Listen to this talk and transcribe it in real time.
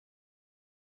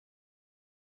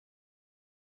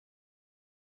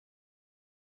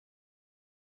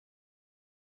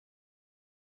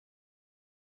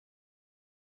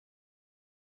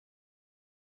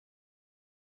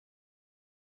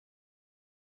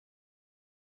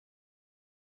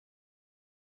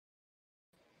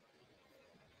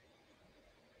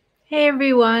Hey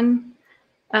everyone.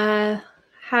 I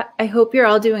hope you're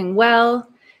all doing well.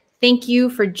 Thank you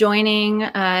for joining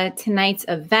tonight's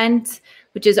event,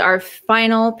 which is our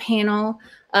final panel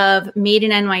of Made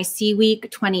in NYC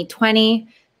Week 2020,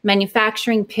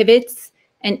 Manufacturing Pivots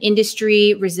and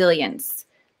Industry Resilience.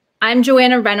 I'm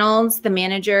Joanna Reynolds, the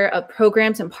Manager of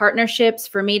Programs and Partnerships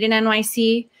for Made in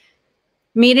NYC.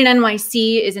 Made in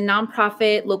NYC is a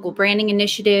nonprofit local branding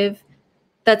initiative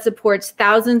that supports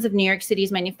thousands of New York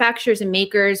City's manufacturers and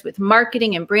makers with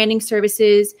marketing and branding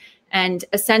services and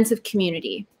a sense of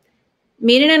community.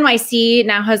 Made in NYC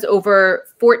now has over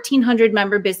 1,400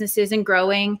 member businesses and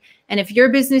growing. And if your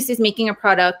business is making a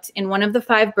product in one of the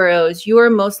 5 boroughs, you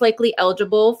are most likely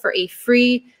eligible for a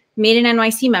free Made in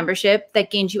NYC membership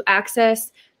that gains you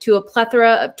access to a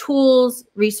plethora of tools,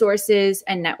 resources,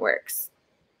 and networks.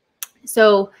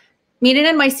 So Made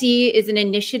in NYC is an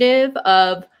initiative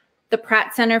of the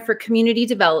Pratt Center for Community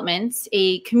Development,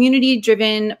 a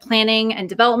community-driven planning and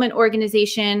development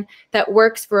organization that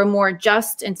works for a more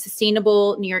just and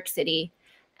sustainable New York City.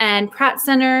 And Pratt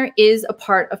Center is a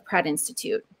part of Pratt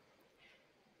Institute.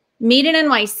 Made in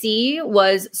NYC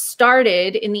was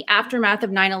started in the aftermath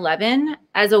of 9/11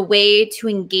 as a way to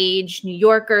engage New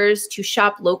Yorkers to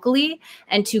shop locally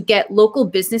and to get local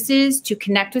businesses to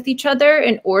connect with each other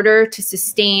in order to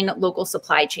sustain local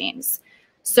supply chains.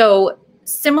 So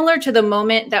similar to the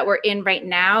moment that we're in right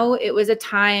now, it was a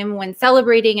time when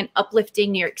celebrating and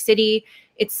uplifting New York City,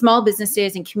 its small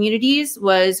businesses and communities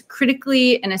was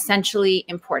critically and essentially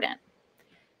important.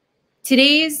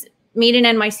 Today's Made in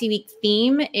NYC Week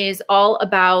theme is all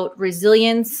about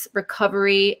resilience,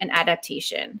 recovery, and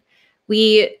adaptation.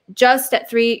 We just at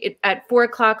 4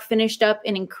 o'clock finished up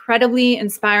an incredibly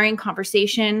inspiring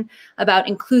conversation about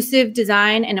inclusive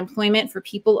design and employment for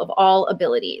people of all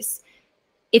abilities.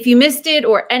 If you missed it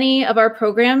or any of our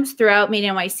programs throughout Made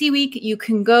in NYC Week, you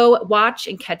can go watch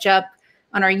and catch up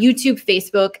on our YouTube,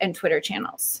 Facebook, and Twitter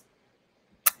channels.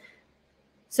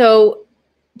 So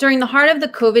during the heart of the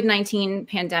COVID-19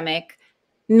 pandemic,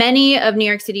 many of New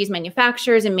York City's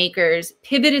manufacturers and makers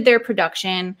pivoted their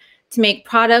production to make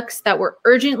products that were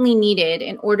urgently needed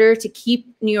in order to keep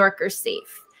New Yorkers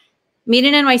safe. Made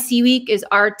in NYC Week is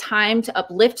our time to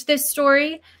uplift this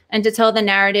story and to tell the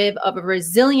narrative of a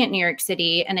resilient New York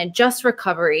City and a just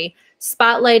recovery,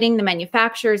 spotlighting the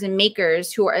manufacturers and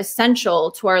makers who are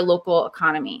essential to our local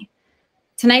economy.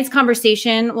 Tonight's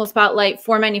conversation will spotlight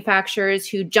 4 manufacturers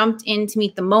who jumped in to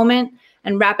meet the moment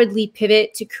and rapidly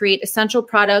pivot to create essential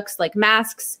products like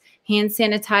masks, hand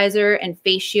sanitizer, and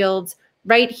face shields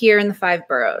right here in the 5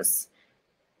 boroughs.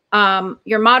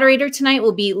 Your moderator tonight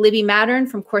will be Libby Mattern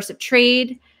from Course of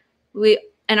Trade.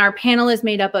 And our panel is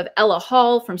made up of Ella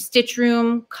Hall from Stitch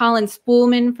Room, Colin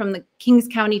Spoolman from the Kings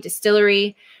County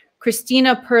Distillery,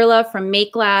 Christina Perla from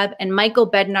Make Lab, and Michael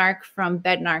Bednark from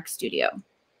Bednark Studio.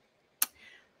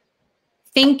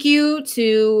 Thank you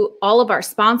to all of our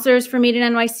sponsors for Made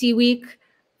in NYC Week.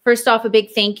 First off, a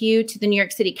big thank you to the New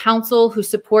York City Council, who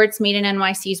supports Made in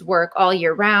NYC's work all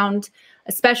year round.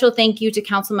 A special thank you to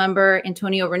Councilmember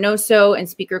Antonio Reynoso and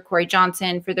Speaker Corey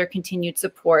Johnson for their continued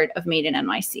support of Made in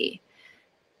NYC.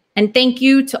 And thank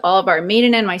you to all of our Made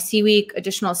in NYC Week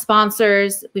additional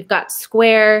sponsors. We've got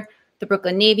Square, the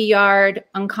Brooklyn Navy Yard,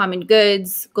 Uncommon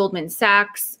Goods, Goldman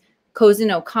Sachs,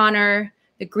 Cozen O'Connor,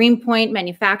 the Greenpoint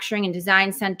Manufacturing and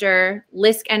Design Center,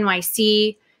 Lisk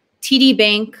NYC, TD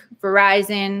Bank,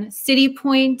 Verizon, City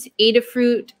Point,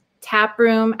 Adafruit,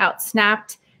 Taproom,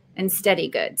 Outsnapped, and Steady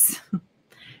Goods.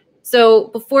 So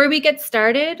before we get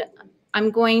started, I'm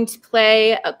going to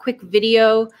play a quick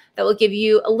video that will give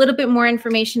you a little bit more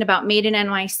information about Made in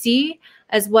NYC,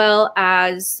 as well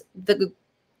as the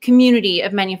community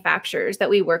of manufacturers that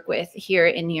we work with here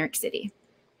in New York City.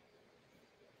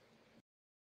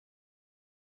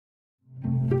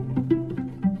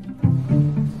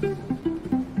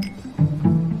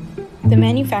 The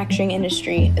manufacturing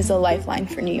industry is a lifeline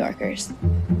for New Yorkers.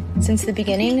 Since the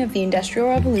beginning of the Industrial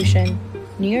Revolution,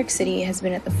 New York City has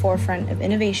been at the forefront of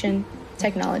innovation,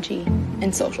 technology,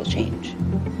 and social change.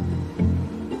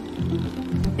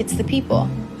 It's the people,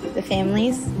 the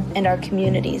families, and our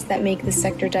communities that make the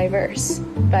sector diverse,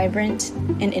 vibrant,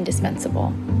 and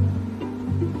indispensable.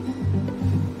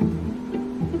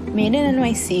 Made in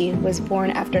NYC was born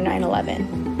after 9/11.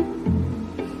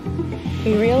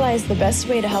 We realized the best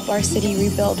way to help our city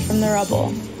rebuild from the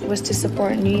rubble was to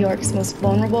support New York's most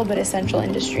vulnerable but essential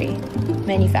industry,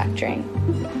 manufacturing.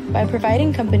 By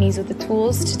providing companies with the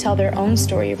tools to tell their own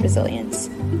story of resilience,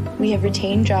 we have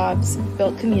retained jobs,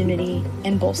 built community,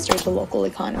 and bolstered the local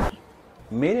economy.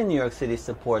 Made in New York City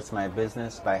supports my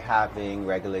business by having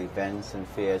regular events and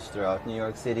fairs throughout New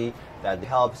York City that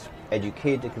helps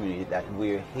educate the community that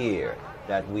we're here,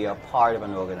 that we are part of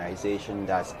an organization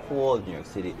that's called New York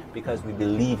City because we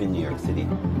believe in New York City.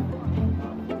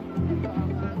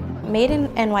 Made in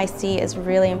NYC is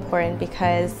really important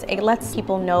because it lets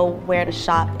people know where to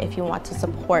shop if you want to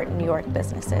support New York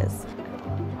businesses.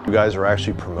 You guys are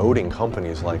actually promoting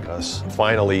companies like us.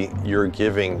 Finally, you're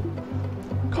giving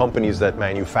companies that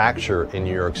manufacture in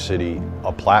New York City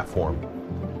a platform.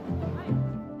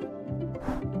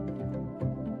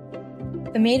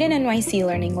 The Made in NYC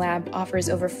Learning Lab offers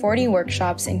over 40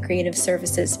 workshops and creative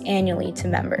services annually to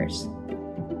members.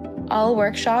 All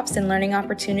workshops and learning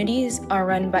opportunities are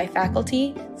run by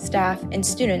faculty, staff, and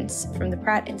students from the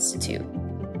Pratt Institute.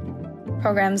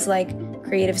 Programs like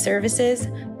creative services,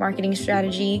 marketing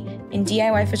strategy, and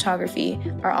DIY photography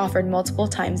are offered multiple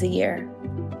times a year.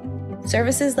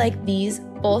 Services like these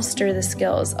bolster the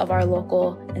skills of our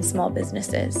local and small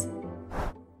businesses.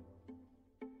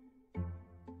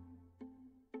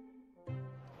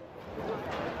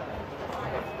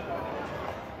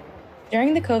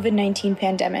 During the COVID-19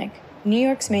 pandemic, New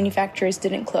York's manufacturers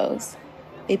didn't close.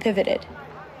 They pivoted.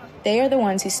 They are the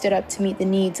ones who stood up to meet the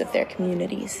needs of their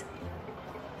communities.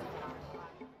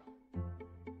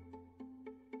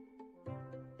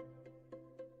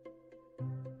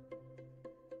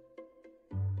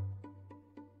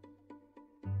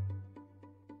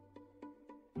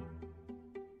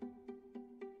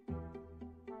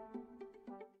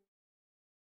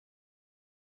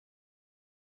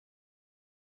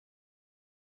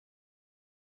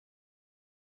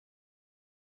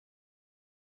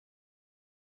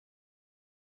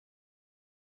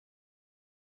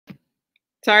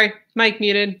 Sorry, mic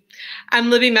muted.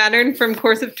 I'm Libby Mattern from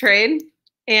Course of Trade,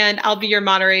 and I'll be your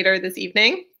moderator this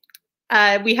evening.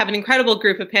 We have an incredible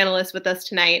group of panelists with us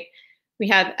tonight. We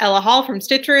have Ella Hall from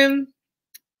Stitch Room,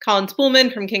 Colin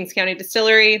Spoolman from Kings County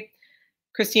Distillery,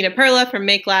 Christina Perla from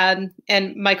MakeLab,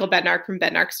 and Michael Bednark from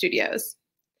Bednark Studios.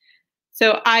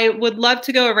 So I would love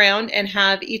to go around and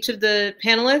have each of the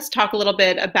panelists talk a little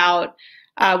bit about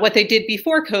what they did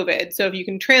before COVID. So if you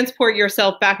can transport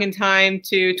yourself back in time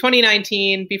to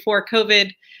 2019, before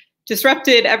COVID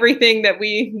disrupted everything that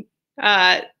we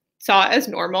saw as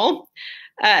normal,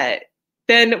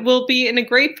 then we'll be in a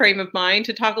great frame of mind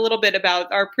to talk a little bit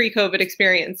about our pre-COVID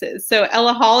experiences. So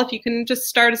Ella Hall, if you can just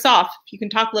start us off, if you can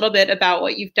talk a little bit about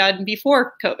what you've done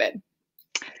before COVID.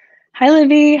 Hi,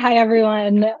 Libby. Hi,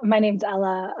 everyone. My name's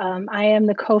Ella. I am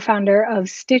the co-founder of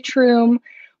Stitch Room,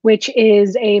 which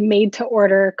is a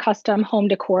made-to-order custom home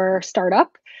decor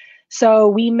startup. So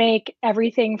we make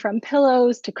everything from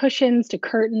pillows to cushions to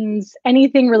curtains,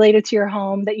 anything related to your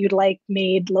home that you'd like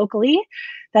made locally.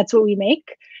 That's what we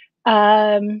make.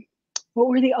 What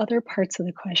were the other parts of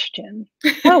the question?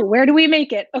 Oh, where do we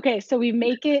make it? Okay, so we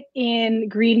make it in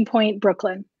Greenpoint,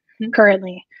 Brooklyn,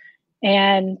 currently.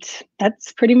 And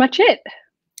that's pretty much it.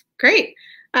 Great.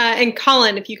 And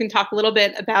Colin, if you can talk a little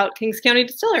bit about Kings County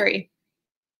Distillery.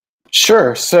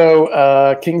 Sure.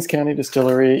 So Kings County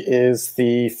Distillery is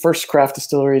the first craft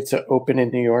distillery to open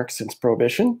in New York since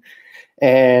Prohibition.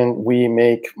 And we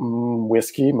make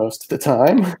whiskey most of the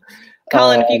time.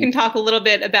 Colin, if you can talk a little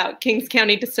bit about Kings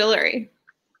County Distillery.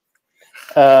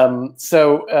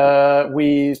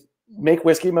 We make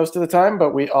whiskey most of the time,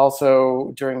 but we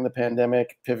also, during the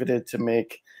pandemic, pivoted to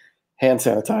make hand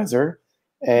sanitizer.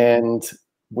 And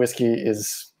whiskey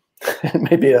is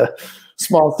maybe a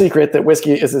small secret that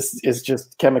whiskey is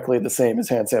just chemically the same as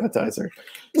hand sanitizer.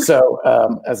 So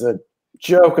as a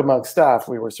joke among staff,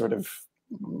 we were sort of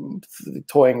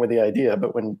toying with the idea,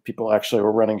 but when people actually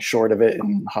were running short of it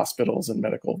in hospitals and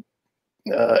medical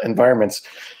environments,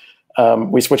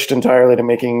 we switched entirely to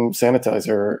making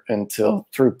sanitizer until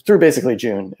through basically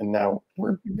June, and now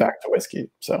we're back to whiskey.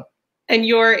 So. And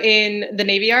you're in the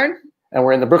Navy Yard? And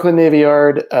we're in the Brooklyn Navy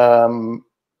Yard.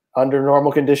 Under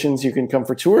normal conditions, you can come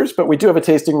for tours, but we do have a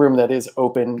tasting room that is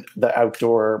open, the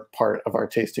outdoor part of our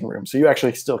tasting room. So you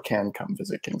actually still can come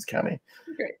visit Kings County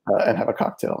and have a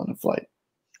cocktail on a flight.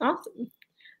 Awesome.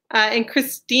 And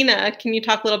Christina, can you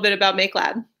talk a little bit about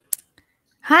MakeLab?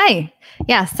 Hi.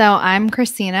 Yeah, so I'm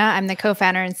Christina. I'm the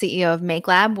co-founder and CEO of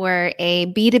MakeLab. We're a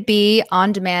B2B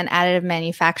on-demand additive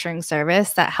manufacturing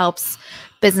service that helps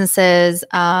businesses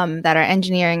that are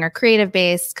engineering or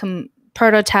creative-based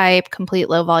prototype, complete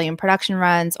low-volume production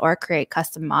runs, or create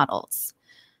custom models.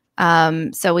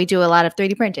 So we do a lot of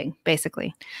 3D printing,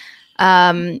 basically.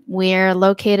 We're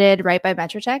located right by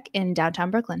Metrotech in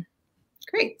downtown Brooklyn.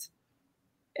 Great.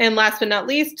 And last but not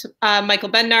least, Michael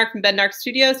Bednark from Bednark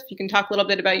Studios. If you can talk a little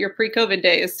bit about your pre-COVID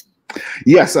days.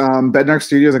 Yes, Bednark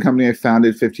Studio is a company I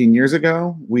founded 15 years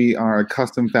ago. We are a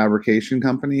custom fabrication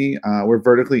company. We're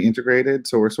vertically integrated,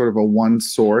 so we're sort of a one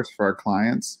source for our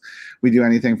clients. We do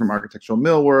anything from architectural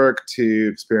millwork to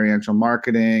experiential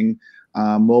marketing,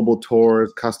 mobile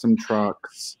tours, custom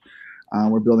trucks.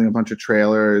 We're building a bunch of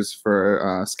trailers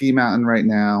for Ski Mountain right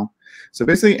now. So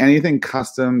basically anything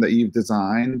custom that you've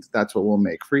designed, that's what we'll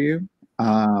make for you.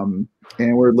 And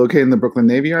we're located in the Brooklyn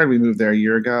Navy Yard. We moved there a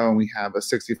year ago, and we have a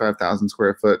 65,000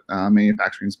 square foot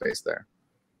manufacturing space there.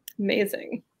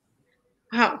 Amazing.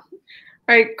 Wow.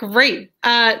 All right, great.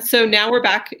 So now we're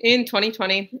back in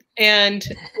 2020 and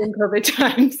in COVID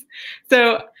times.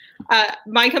 So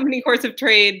my company, Course of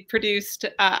Trade, produced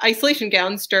isolation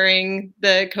gowns during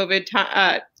the COVID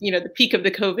time, the peak of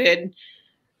the COVID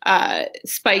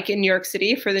spike in New York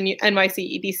City for the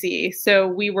NYC EDC. So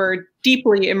we were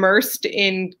deeply immersed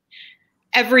in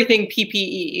everything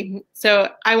PPE. So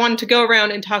I wanted to go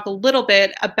around and talk a little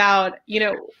bit about,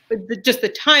 just the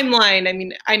timeline. I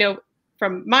mean, I know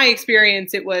from my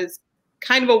experience, it was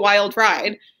kind of a wild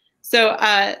ride. So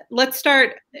let's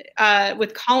start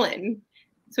with Colin.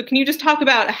 So can you just talk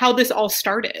about how this all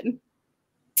started?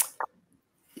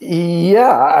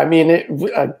 Yeah, I mean,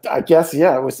 I guess,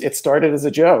 yeah, it started as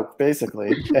a joke,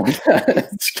 basically.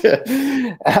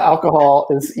 Alcohol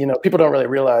is, people don't really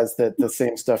realize that the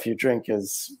same stuff you drink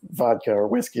as vodka or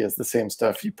whiskey is the same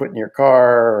stuff you put in your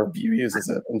car or you use as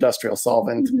an industrial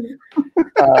solvent.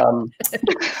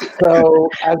 So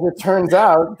as it turns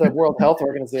out, the World Health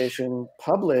Organization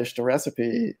published a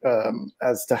recipe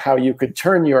as to how you could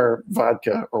turn your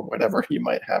vodka or whatever you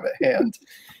might have at hand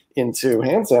into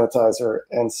hand sanitizer.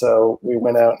 And so we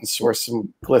went out and sourced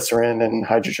some glycerin and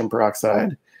hydrogen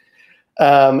peroxide.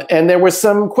 And there was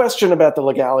some question about the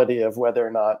legality of whether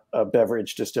or not a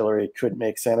beverage distillery could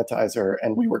make sanitizer.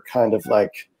 And we were kind of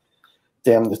like,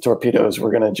 damn the torpedoes,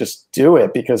 we're going to just do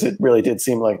it, because it really did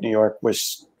seem like New York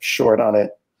was short on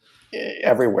it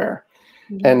everywhere.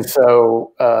 Mm-hmm. And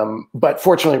so, but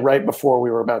fortunately, right before we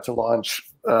were about to launch,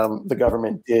 the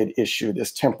government did issue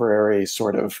this temporary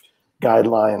sort of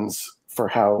guidelines for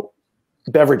how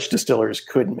beverage distillers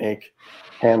could make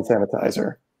hand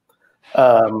sanitizer.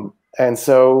 And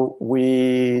so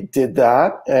we did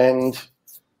that and,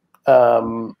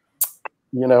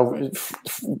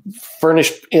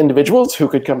 furnished individuals who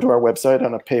could come to our website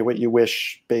on a pay what you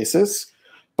wish basis,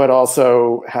 but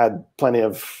also had plenty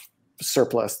of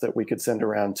surplus that we could send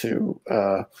around to,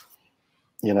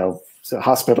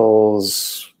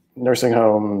 hospitals, nursing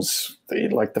homes,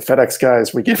 like the FedEx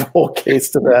guys. We gave a whole case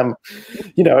to them.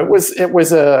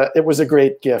 It was a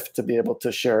great gift to be able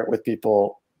to share it with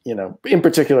people, in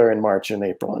particular in March and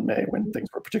April and May when things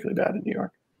were particularly bad in New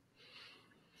York.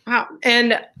 Wow.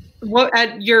 And what,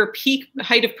 at your peak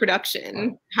height of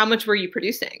production, how much were you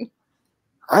producing?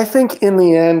 I think in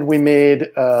the end we made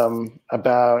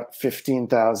about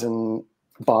 15,000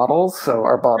 bottles. So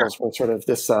our bottles were sort of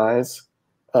this size.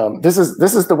 This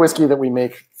is the whiskey that we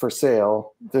make for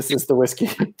sale. This is the whiskey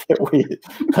that we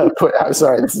put. I'm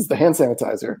sorry, this is the hand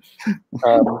sanitizer.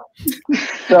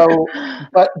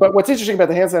 But what's interesting about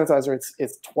the hand sanitizer,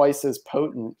 it's twice as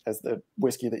potent as the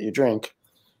whiskey that you drink.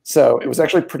 So it was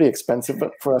actually pretty expensive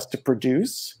for us to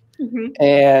produce. Mm-hmm.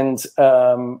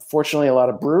 And fortunately, a lot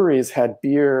of breweries had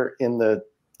beer in the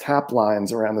tap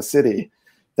lines around the city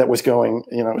that was going,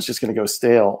 it was just going to go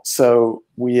stale. So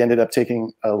we ended up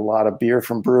taking a lot of beer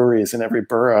from breweries in every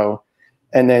borough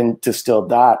and then distilled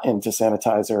that into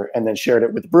sanitizer and then shared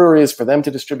it with breweries for them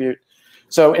to distribute.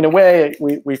 So in a way,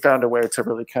 we found a way to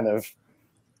really kind of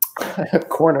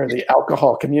corner the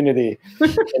alcohol community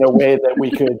in a way that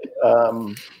we could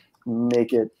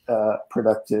make it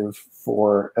productive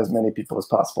for as many people as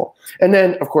possible. And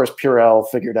then, of course, Purell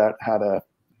figured out how to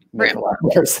make a lot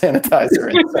more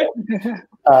sanitizer.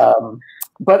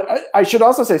 But I should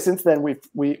also say, since then,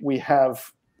 we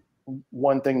have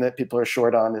one thing that people are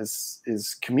short on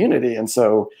is community, and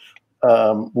so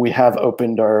we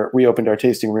opened our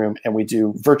tasting room, and we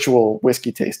do virtual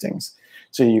whiskey tastings.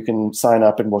 So you can sign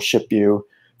up, and we'll ship you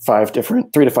 3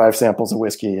 to 5 samples of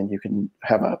whiskey, and you can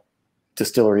have a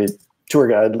distillery tour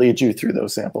guide lead you through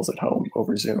those samples at home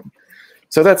over Zoom.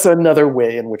 So that's another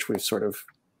way in which we've sort of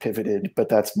pivoted, but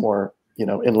that's more,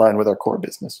 in line with our core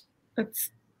business. That's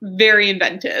very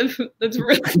inventive. That's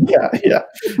really yeah.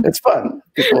 It's fun.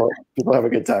 People have a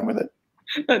good time with it.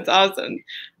 That's awesome.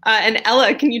 And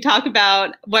Ella, can you talk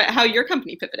about how your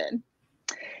company pivoted?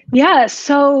 Yeah.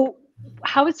 So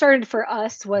how it started for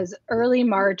us was early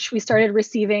March. We started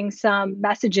receiving some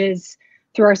messages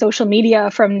through our social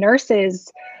media from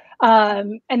nurses.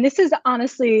 And this is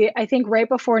honestly, I think right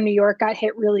before New York got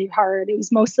hit really hard. It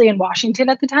was mostly in Washington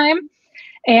at the time.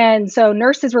 And so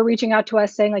nurses were reaching out to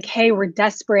us saying like, hey, we're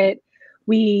desperate.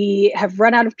 We have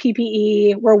run out of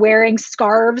PPE. We're wearing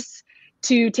scarves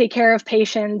to take care of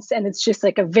patients. And it's just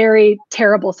like a very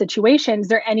terrible situation. Is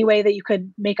there any way that you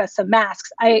could make us some masks?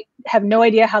 I have no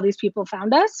idea how these people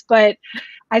found us, but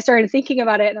I started thinking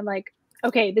about it and I'm like,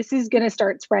 okay, this is going to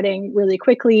start spreading really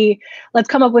quickly. Let's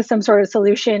come up with some sort of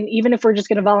solution, even if we're just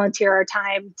going to volunteer our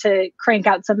time to crank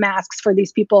out some masks for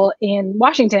these people in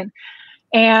Washington.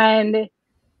 And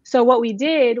so what we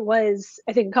did was,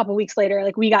 I think a couple of weeks later,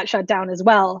 like we got shut down as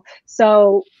well.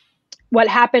 So what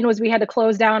happened was we had to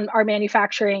close down our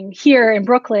manufacturing here in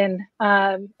Brooklyn,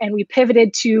 and we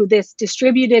pivoted to this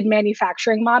distributed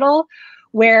manufacturing model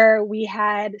where we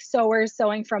had sewers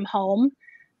sewing from home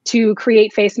to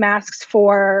create face masks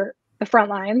for the front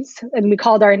lines. And we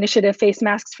called our initiative Face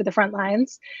Masks for the Front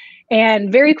Lines.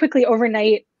 And very quickly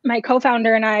overnight, my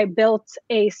co-founder and I built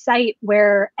a site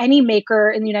where any maker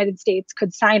in the United States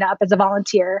could sign up as a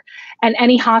volunteer, and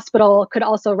any hospital could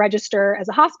also register as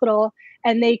a hospital,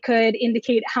 and they could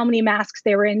indicate how many masks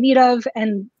they were in need of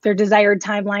and their desired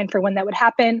timeline for when that would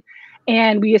happen.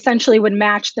 And we essentially would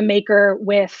match the maker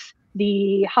with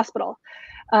the hospital.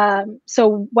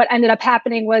 So what ended up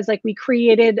happening was like we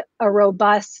created a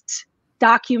robust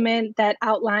document that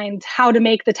outlined how to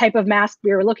make the type of mask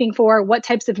we were looking for, what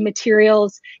types of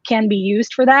materials can be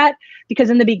used for that.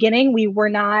 Because in the beginning, we were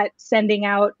not sending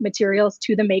out materials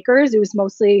to the makers. It was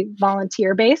mostly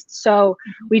volunteer based. So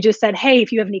we just said, hey,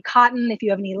 if you have any cotton, if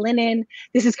you have any linen,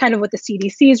 this is kind of what the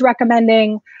CDC is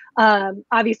recommending.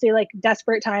 Obviously, like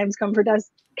desperate times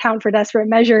count for desperate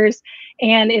measures.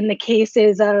 And in the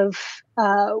cases of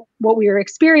what we were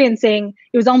experiencing,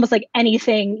 it was almost like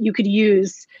anything you could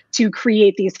use to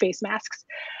create these face masks.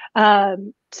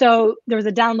 So there was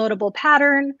a downloadable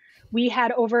pattern. We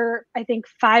had over, I think,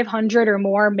 500 or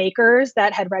more makers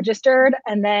that had registered.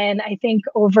 And then I think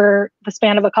over the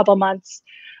span of a couple months,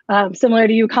 similar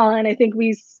to you, Colin, I think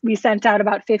we sent out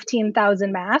about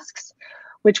 15,000 masks,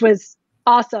 which was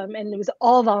awesome. And it was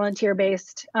all volunteer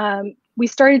based. We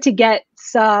started to get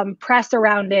some press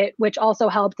around it, which also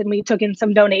helped. And we took in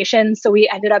some donations. So we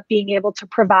ended up being able to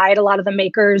provide a lot of the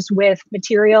makers with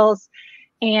materials.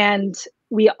 And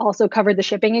we also covered the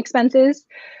shipping expenses.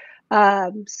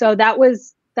 So that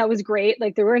was great.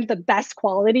 Like they weren't the best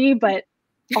quality, but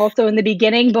also in the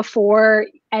beginning, before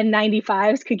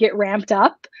N95s could get ramped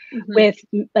up with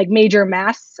like major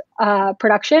mass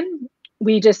production,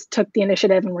 we just took the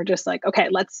initiative and we're just like, okay,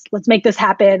 let's make this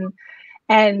happen.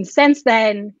 And since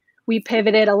then, we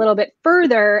pivoted a little bit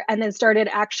further and then started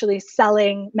actually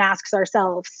selling masks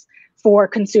ourselves for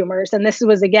consumers. And this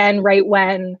was, again, right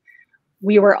when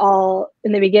we were all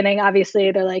in the beginning,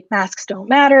 obviously, they're like, masks don't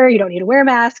matter. You don't need to wear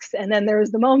masks. And then there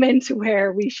was the moment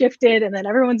where we shifted and then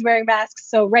everyone's wearing masks.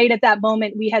 So right at that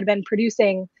moment, we had been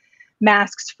producing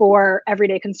masks for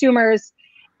everyday consumers.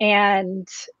 And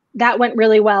that went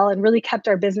really well and really kept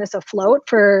our business afloat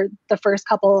for the first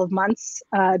couple of months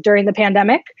during the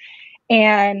pandemic.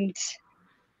 And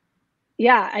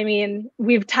yeah, I mean,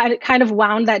 we've kind of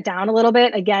wound that down a little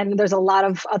bit. Again, there's a lot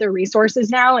of other resources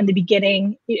now. In the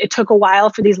beginning, it took a while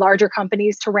for these larger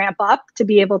companies to ramp up to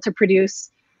be able to produce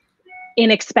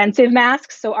inexpensive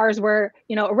masks. So ours were,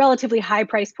 a relatively high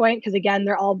price point because, again,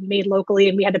 they're all made locally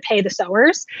and we had to pay the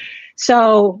sewers.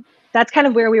 So that's kind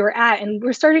of where we were at. And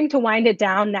we're starting to wind it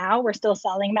down now. We're still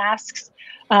selling masks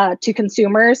to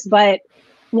consumers. But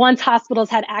once hospitals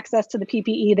had access to the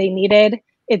PPE they needed,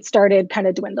 it started kind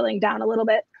of dwindling down a little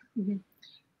bit.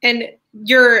 And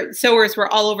your sewers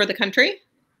were all over the country?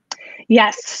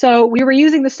 Yes. So we were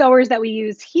using the sewers that we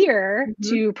use here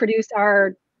to produce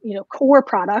our core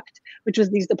product, which was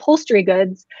these upholstery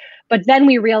goods. But then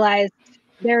we realized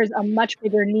there's a much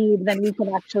bigger need than we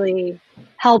can actually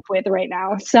help with right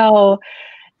now. So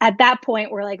at that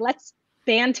point, we're like, let's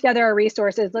band together our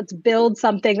resources. Let's build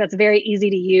something that's very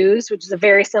easy to use, which is a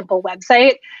very simple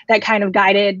website that kind of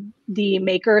guided the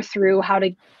maker through how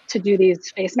to do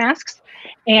these face masks.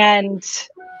 And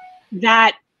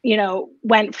that,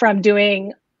 went from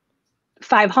doing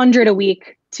 500 a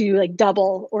week to like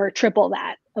double or triple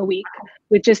that a week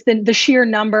with just the sheer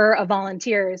number of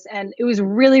volunteers. And it was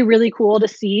really, really cool to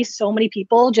see so many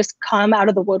people just come out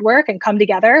of the woodwork and come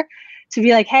together to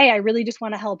be like, hey, I really just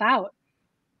want to help out.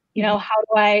 How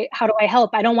do I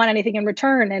help? I don't want anything in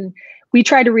return. And we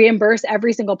try to reimburse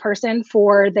every single person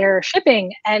for their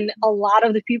shipping. And a lot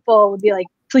of the people would be like,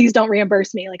 please don't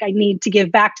reimburse me. Like I need to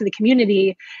give back to the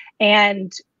community.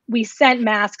 And we sent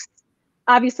masks.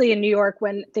 Obviously in New York,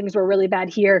 when things were really bad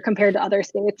here compared to other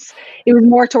states, it was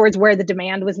more towards where the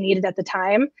demand was needed at the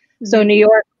time. So New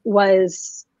York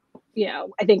was,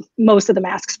 I think most of the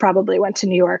masks probably went to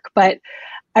New York. But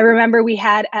I remember we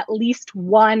had at least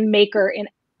one maker in,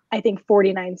 I think,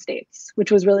 49 states,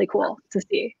 which was really cool to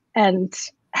see. And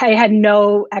I had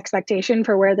no expectation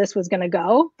for where this was going to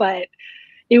go, but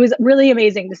it was really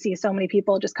amazing to see so many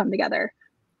people just come together.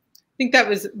 I think that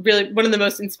was really one of the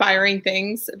most inspiring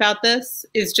things about this,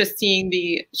 is just seeing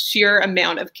the sheer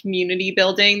amount of community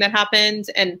building that happened,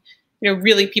 and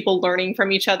really people learning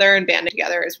from each other and banding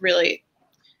together is really,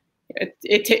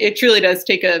 it truly does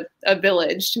take a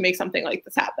village to make something like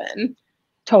this happen.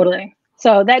 Totally.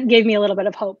 So that gave me a little bit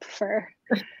of hope for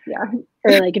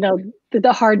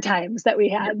the hard times that we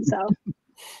had. So.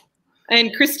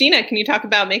 And Christina, can you talk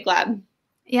about MakeLab?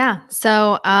 Yeah.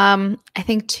 So I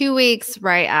think 2 weeks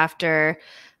right after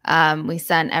we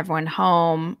sent everyone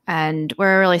home, and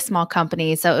we're a really small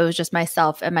company. So it was just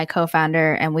myself and my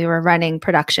co-founder, and we were running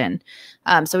production.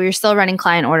 So we were still running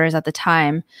client orders at the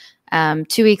time.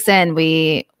 2 weeks in,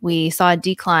 we saw a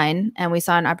decline, and we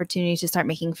saw an opportunity to start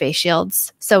making face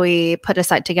shields. So we put a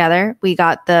site together. We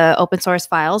got the open source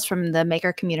files from the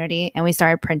maker community, and we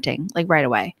started printing like right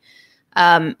away.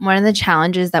 One of the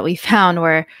challenges that we found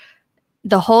were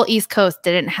the whole East Coast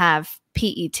didn't have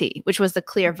PET, which was the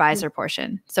clear visor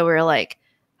portion. So we were like,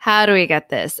 how do we get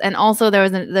this? And also there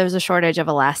was a shortage of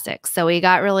elastics. So we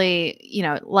got really,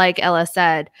 like Ella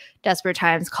said, desperate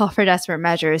times call for desperate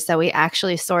measures. So we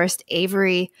actually sourced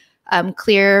Avery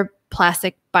clear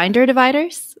plastic binder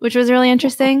dividers, which was really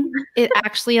interesting. It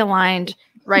actually aligned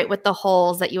right with the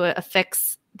holes that you would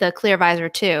affix the clear visor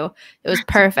to. It was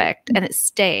perfect, and it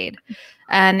stayed.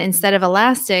 And instead of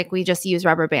elastic, we just used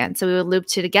rubber bands. So we would loop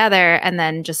two together and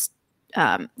then just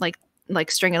like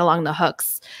string it along the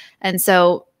hooks. And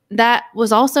so that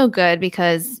was also good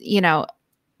because,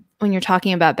 when you're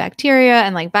talking about bacteria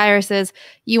and like viruses,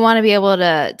 you want to be able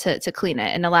to clean it.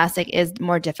 And elastic is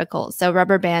more difficult. So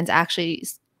rubber bands actually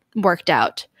worked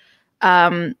out.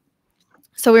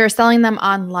 So we were selling them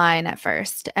online at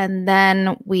first, and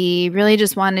then we really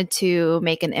just wanted to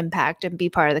make an impact and be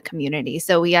part of the community.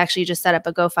 So we actually just set up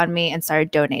a GoFundMe and started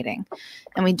donating.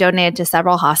 And we donated to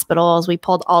several hospitals. We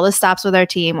pulled all the stops with our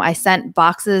team. I sent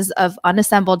boxes of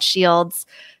unassembled shields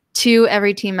to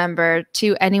every team member,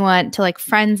 to anyone, to like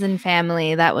friends and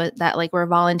family that were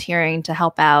volunteering to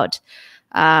help out.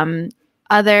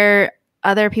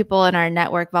 Other people in our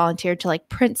network volunteered to like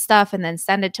print stuff and then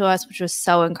send it to us, which was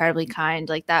so incredibly kind.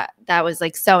 Like that was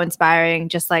like so inspiring,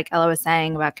 just like Ella was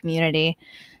saying about community.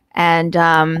 And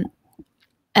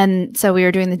so we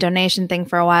were doing the donation thing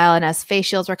for a while. And as face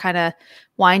shields were kind of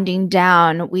winding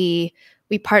down, we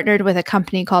partnered with a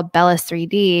company called Bellis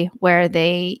 3D, where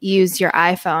they use your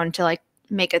iPhone to like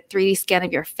make a 3D scan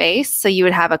of your face. So you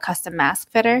would have a custom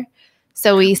mask fitter.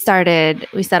 So we set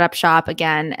up shop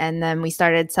again, and then we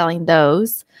started selling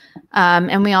those.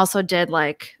 And we also did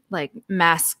like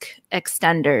mask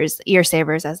extenders, ear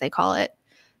savers, as they call it.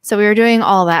 So we were doing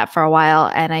all that for a while.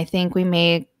 And I think we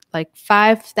made like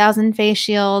 5,000 face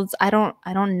shields. I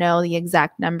don't know the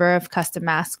exact number of custom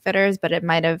mask fitters, but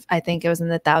I think it was in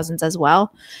the thousands as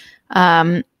well.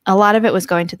 A lot of it was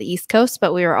going to the East Coast,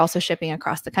 but we were also shipping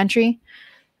across the country.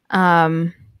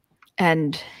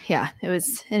 And yeah, it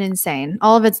was insane.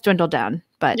 All of it's dwindled down,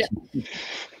 but yeah.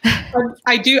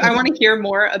 I want to hear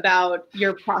more about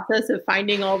your process of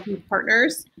finding all of these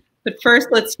partners. But first,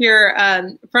 let's hear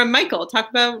from Michael.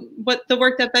 Talk about what the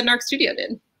work that Bednark Studio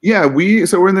did. Yeah,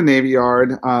 we're in the Navy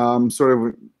Yard. Sort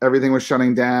of everything was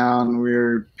shutting down. We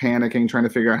were panicking, trying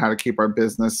to figure out how to keep our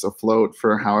business afloat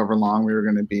for however long we were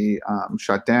going to be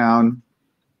shut down.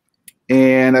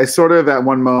 And I sort of, at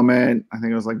one moment, I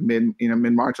think it was like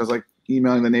mid-March, I was like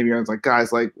emailing the Navy Yard. I was like,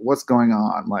 guys, like, what's going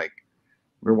on? Like,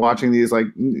 we're watching these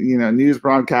news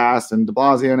broadcasts and de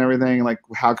Blasio and everything. Like,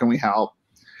 how can we help?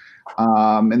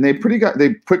 And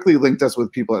they quickly linked us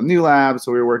with people at New Lab.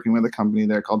 So we were working with a company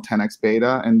there called 10X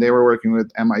Beta, and they were working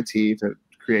with MIT to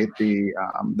create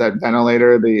that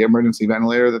ventilator, the emergency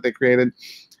ventilator that they created.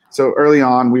 So early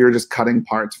on, we were just cutting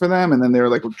parts for them, and then they were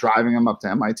like driving them up to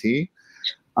MIT.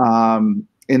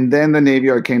 And then the Navy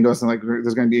Yard came to us and like,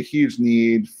 there's going to be a huge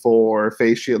need for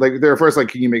face shield. Like, they were first like,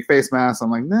 can you make face masks? I'm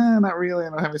like, nah, not really. I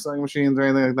don't have any sewing machines or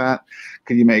anything like that.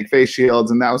 Can you make face shields?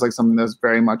 And that was like something that was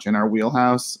very much in our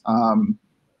wheelhouse.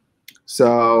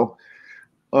 So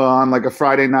on like a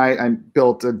Friday night, I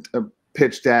built a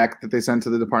pitch deck that they sent to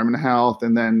the Department of Health.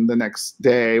 And then the next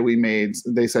day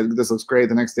they said, this looks great.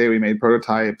 The next day we made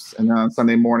prototypes. And then on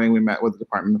Sunday morning, we met with the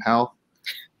Department of Health.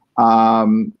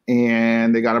 And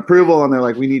they got approval, and they're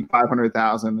like, we need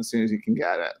 500,000 as soon as you can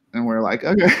get it. And we're like,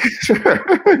 okay, sure.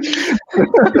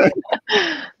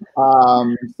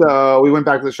 So we went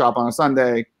back to the shop on a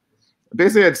Sunday,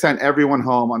 basically I'd sent everyone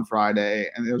home on Friday,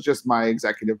 and it was just my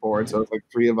executive board. So it was like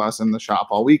 3 of us in the shop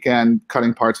all weekend,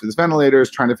 cutting parts for these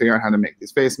ventilators, trying to figure out how to make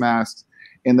these face masks.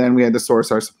 And then we had to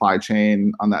source our supply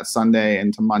chain on that Sunday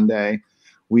into Monday.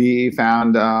 We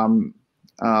found a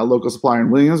local supplier in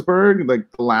Williamsburg,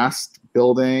 like the last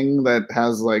building that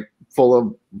has like full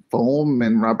of foam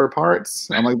and rubber parts.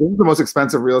 I'm like, this is the most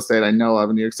expensive real estate I know of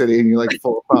in New York City, and you're like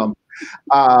full of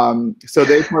foam. So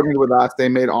they partnered with us. They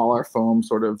made all our foam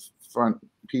sort of front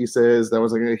pieces. There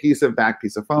was like an adhesive back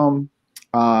piece of foam.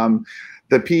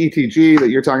 The PETG that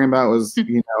you're talking about was,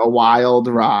 you know, a wild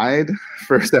ride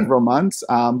for several months.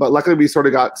 But luckily we sort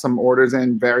of got some orders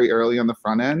in very early on the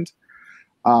front end.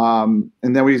 And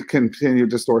then we continued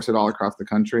to source it all across the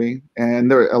country. And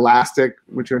the elastic,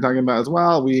 which you were talking about as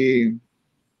well, we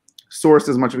sourced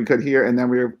as much as we could here, and then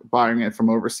we were buying it from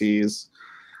overseas.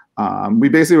 We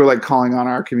basically were like calling on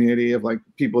our community of like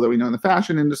people that we know in the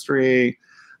fashion industry,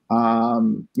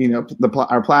 you know,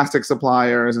 our plastic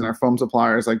suppliers and our foam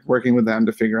suppliers, like working with them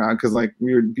to figure out, because like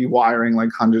we would be wiring like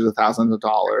hundreds of thousands of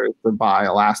dollars to buy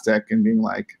elastic and being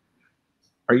like,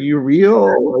 are you real?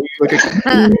 Are you like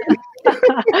a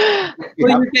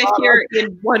will you get here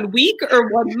in 1 week or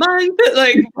 1 month?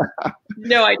 Like,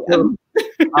 no idea.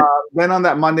 Then on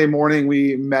that Monday morning,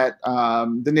 we met,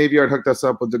 the Navy Yard hooked us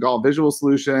up with DeGaulle Visual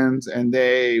Solutions, and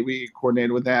we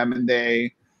coordinated with them, and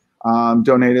they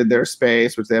donated their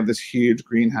space, which they have this huge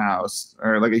greenhouse,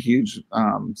 or like a huge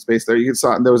space there. You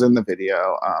saw that was in the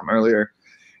video earlier.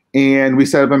 And we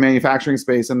set up a manufacturing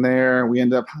space in there. We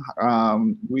ended up,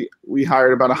 we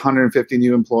hired about 150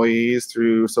 new employees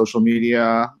through social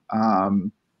media.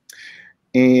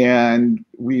 And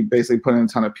we basically put in a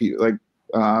ton of people, like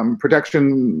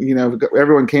protection, you know,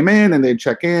 everyone came in and they'd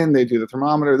check in, they'd do the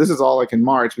thermometer. This is all like in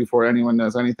March before anyone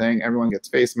knows anything. Everyone gets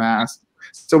face masks.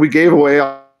 So we gave away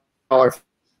all our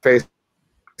face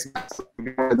masks.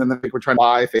 And then we're trying to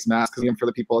buy face masks for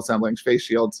the people assembling face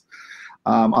shields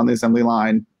on the assembly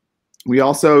line. We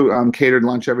also catered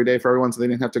lunch every day for everyone, so they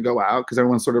didn't have to go out, because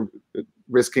everyone's sort of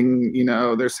risking, you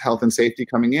know, there's health and safety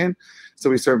coming in. So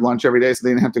we served lunch every day, so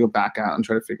they didn't have to go back out and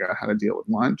try to figure out how to deal with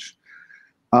lunch.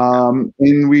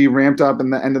 And we ramped up, in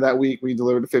the end of that week, we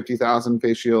delivered 50,000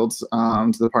 face shields to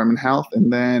the Department of Health.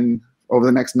 And then over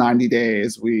the next 90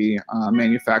 days, we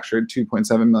manufactured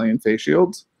 2.7 million face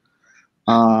shields.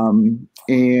 And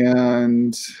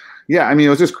yeah, I mean,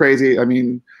 it was just crazy. I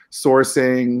mean,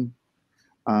 sourcing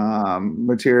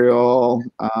material,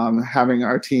 having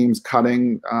our teams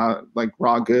cutting like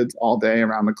raw goods all day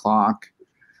around the clock.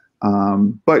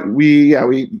 But we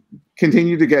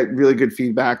continued to get really good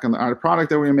feedback on our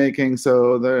product that we were making.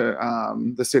 So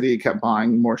the city kept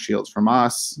buying more shields from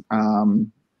us.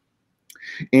 And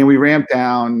we ramped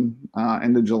down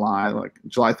into July, like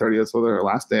July 30th, so our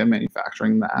last day of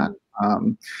manufacturing that.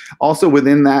 Also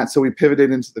within that, so we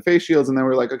pivoted into the face shields, and then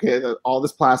we're like, okay, all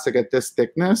this plastic at this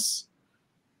thickness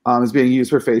is being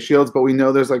used for face shields, but we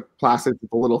know there's like plastic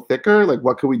that's a little thicker. Like,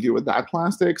 what could we do with that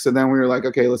plastic? So then we were like,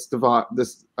 okay, let's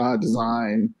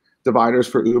design dividers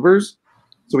for Ubers.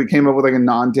 So we came up with like a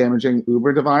non-damaging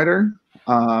Uber divider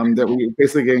that we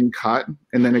basically getting cut,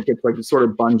 and then it gets like sort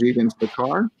of bungeed into the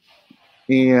car.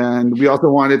 And we also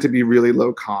wanted it to be really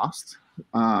low cost,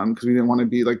 because we didn't want to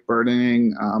be like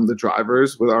burdening the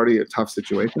drivers with already a tough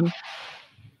situation.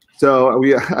 So I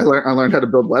learned how to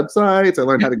build websites. I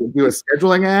learned how to do a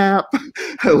scheduling app.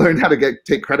 I learned how to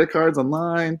take credit cards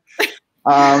online.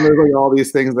 There's like all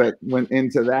these things that went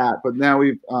into that. But now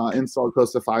we've installed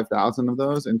close to 5,000 of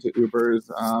those into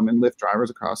Ubers and Lyft drivers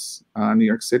across New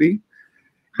York City.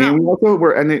 And we also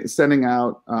were sending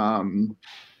out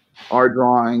our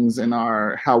drawings and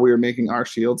how we were making our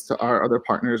shields to our other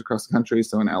partners across the country.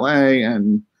 So in LA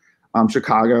and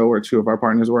Chicago, where 2 of our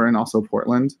partners were, and also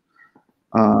Portland.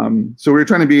 So we were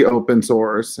trying to be open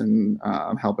source and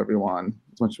help everyone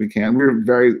as much as we can. We were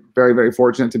very, very, very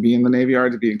fortunate to be in the Navy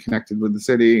Yard, to be connected with the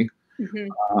city,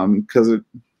 because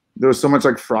there was so much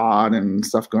like fraud and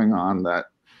stuff going on that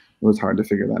it was hard to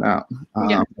figure that out.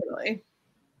 Yeah, totally.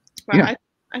 Wow, yeah.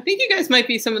 I think you guys might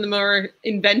be some of the more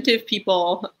inventive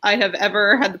people I have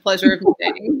ever had the pleasure of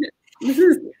meeting. This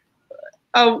is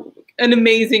an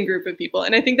amazing group of people,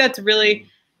 and I think that's really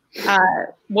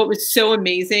what was so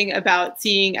amazing about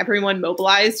seeing everyone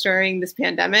mobilized during this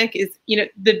pandemic is, you know,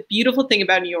 the beautiful thing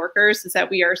about New Yorkers is that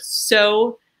we are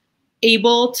so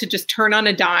able to just turn on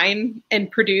a dime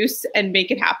and produce and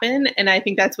make it happen. And I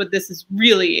think that's what this is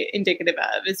really indicative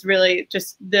of, is really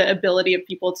just the ability of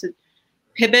people to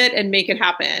pivot and make it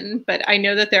happen. But I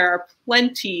know that there are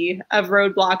plenty of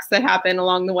roadblocks that happen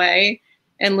along the way.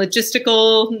 and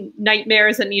logistical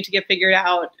nightmares that need to get figured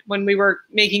out. When we were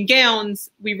making gowns,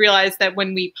 we realized that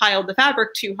when we piled the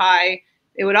fabric too high,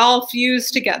 it would all fuse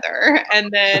together.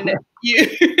 And then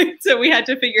so we had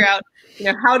to figure out,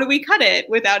 how do we cut it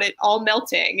without it all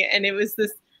melting? And it was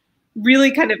this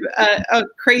really kind of a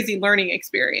crazy learning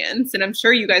experience. And I'm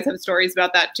sure you guys have stories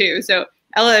about that too. So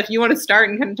Ella, if you want to start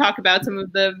and kind of talk about some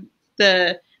of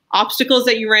the obstacles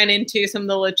that you ran into, some of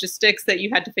the logistics that you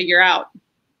had to figure out.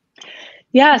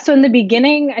 Yeah, so in the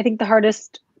beginning, I think the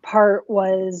hardest part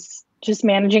was just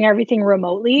managing everything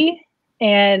remotely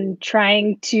and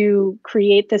trying to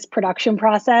create this production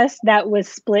process that was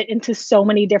split into so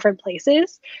many different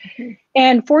places. Mm-hmm.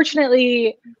 And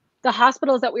fortunately, the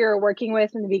hospitals that we were working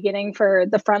with in the beginning for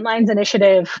the Frontlines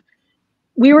initiative,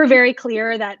 we were very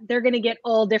clear that they're going to get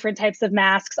all different types of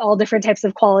masks, all different types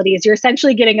of qualities. You're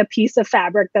essentially getting a piece of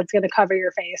fabric that's going to cover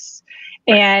your face.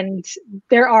 Right. And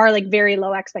there are like very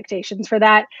low expectations for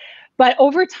that. But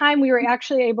over time, we were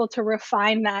actually able to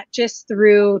refine that just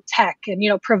through tech and,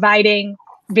 providing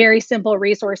very simple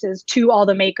resources to all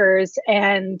the makers.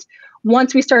 And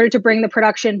once we started to bring the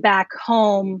production back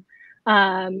home,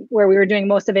 where we were doing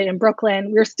most of it in Brooklyn,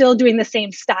 we were still doing the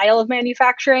same style of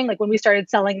manufacturing, like when we started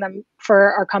selling them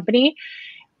for our company,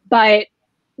 but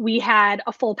we had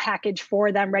a full package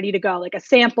for them ready to go, like a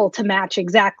sample to match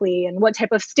exactly and what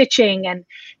type of stitching and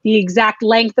the exact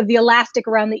length of the elastic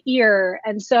around the ear.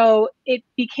 And so it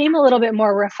became a little bit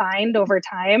more refined over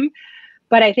time.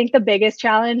 But I think the biggest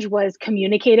challenge was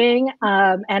communicating.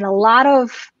 And a lot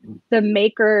of the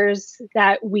makers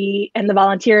and the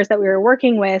volunteers that we were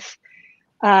working with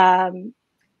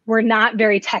were not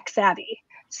very tech savvy.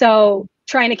 So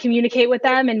trying to communicate with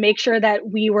them and make sure that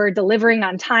we were delivering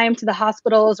on time to the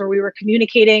hospitals, or we were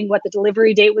communicating what the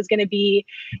delivery date was going to be.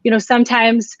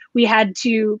 Sometimes we had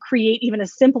to create even a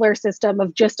simpler system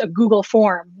of just a Google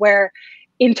form where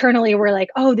internally we're like,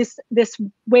 oh, this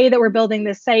way that we're building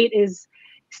this site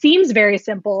seems very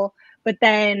simple, but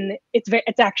then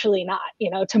it's actually not,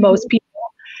 to most people.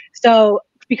 So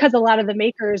because a lot of the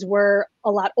makers were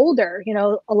a lot older,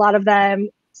 a lot of them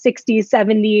 60s,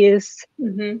 70s,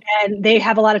 mm-hmm. and they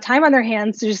have a lot of time on their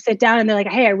hands to just sit down and they're like,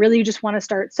 hey, I really just want to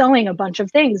start sewing a bunch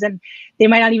of things. And they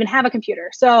might not even have a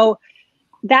computer. So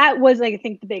that was, I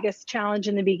think, the biggest challenge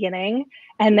in the beginning.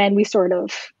 And then we sort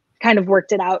of kind of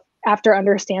worked it out after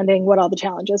understanding what all the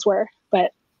challenges were.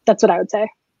 But that's what I would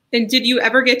say. And did you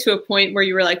ever get to a point where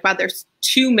you were like, wow, there's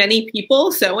too many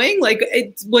people sewing? Like,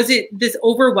 was it this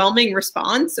overwhelming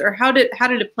response, or how did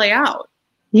it play out?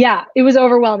 Yeah, it was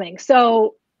overwhelming.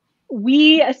 So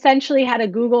we essentially had a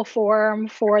Google form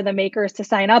for the makers to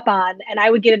sign up on, and I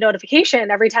would get a notification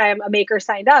every time a maker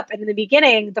signed up. And in the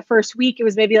beginning, the first week, it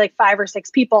was maybe like 5 or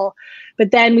 6 people,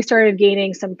 but then we started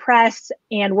gaining some press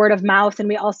and word of mouth. And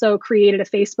we also created a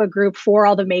Facebook group for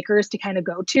all the makers to kind of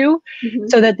go to, mm-hmm.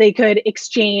 so that they could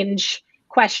exchange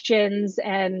questions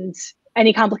and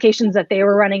any complications that they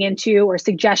were running into, or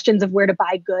suggestions of where to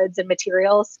buy goods and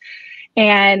materials.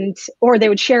 Or they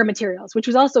would share materials, which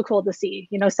was also cool to see.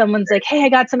 Someone's like, hey, I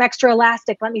got some extra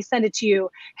elastic, let me send it to you.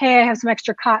 Hey, I have some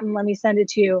extra cotton, let me send it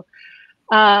to you.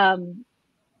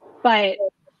 But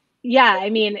yeah, I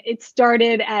mean, it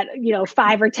started at,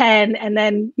 5 or 10, and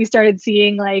then we started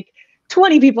seeing like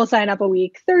 20 people sign up a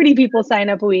week, 30 people sign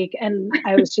up a week. And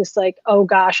I was just like, oh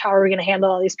gosh, how are we going to handle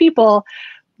all these people?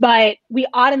 But we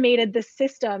automated the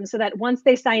system so that once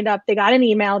they signed up, they got an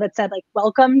email that said, like,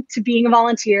 welcome to being a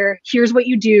volunteer. Here's what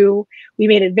you do. We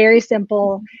made it very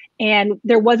simple. And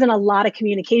there wasn't a lot of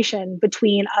communication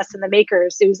between us and the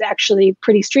makers. It was actually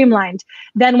pretty streamlined.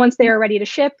 Then once they were ready to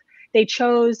ship, they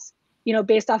chose,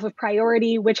 based off of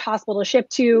priority, which hospital to ship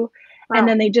to. Wow. And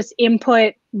then they just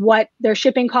input what their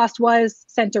shipping cost was,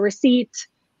 sent a receipt,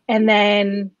 and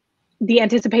then the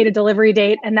anticipated delivery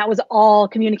date, and that was all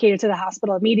communicated to the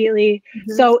hospital immediately.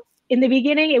 Mm-hmm. So in the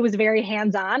beginning, it was very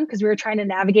hands-on because we were trying to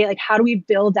navigate, like, how do we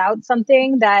build out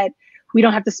something that we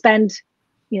don't have to spend,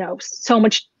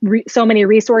 so many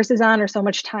resources on or so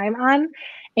much time on.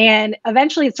 And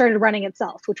eventually it started running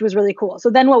itself, which was really cool.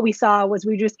 So then what we saw was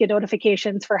we just get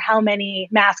notifications for how many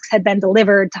masks had been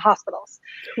delivered to hospitals.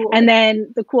 Cool. And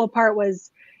then the cool part was,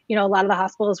 a lot of the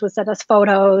hospitals would send us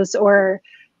photos or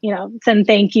send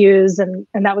thank yous. And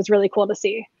that was really cool to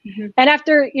see. Mm-hmm. And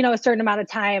after, a certain amount of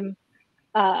time,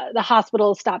 the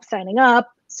hospitals stopped signing up.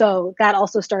 So that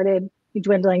also started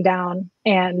dwindling down.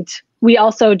 And we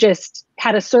also just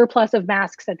had a surplus of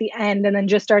masks at the end, and then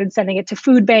just started sending it to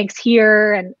food banks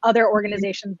here and other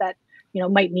organizations that,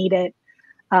 might need it.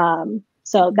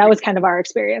 So that was kind of our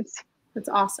experience. That's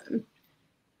awesome.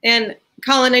 And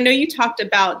Colin, I know you talked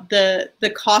about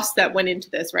the cost that went into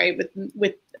this, right?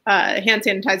 With hand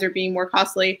sanitizer being more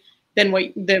costly than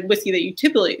the whiskey that you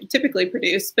typically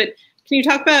produce. But can you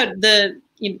talk about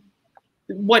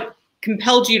what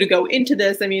compelled you to go into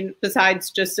this? I mean,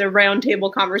 besides just a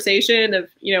roundtable conversation of,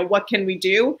 what can we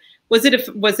do? Was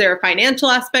there a financial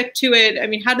aspect to it? I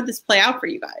mean, how did this play out for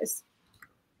you guys?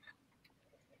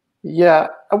 Yeah,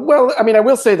 well, I mean, I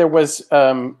will say there was,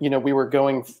 we were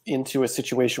going into a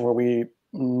situation where we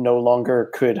no longer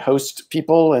could host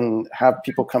people and have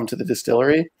people come to the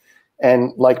distillery.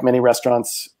 And like many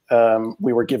restaurants,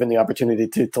 we were given the opportunity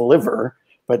to deliver,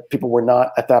 but people were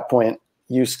not at that point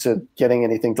used to getting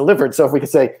anything delivered. So if we could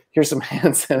say, here's some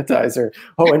hand sanitizer.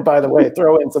 Oh, and by the way,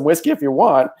 throw in some whiskey if you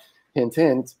want, hint,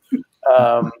 hint.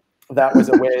 That was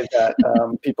a way that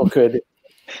people could,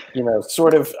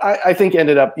 sort of, I think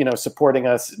ended up, supporting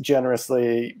us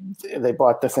generously. They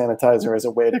bought the sanitizer as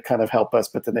a way to kind of help us,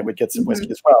 but then they would get some whiskey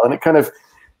as well. And it kind of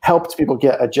helped people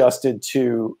get adjusted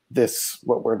to this,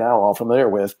 what we're now all familiar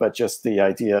with, but just the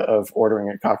idea of ordering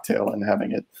a cocktail and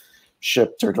having it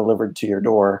shipped or delivered to your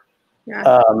door.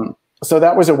 Yeah. So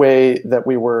that was a way that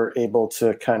we were able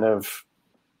to kind of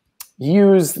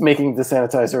use making the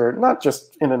sanitizer, not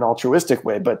just in an altruistic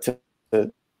way, but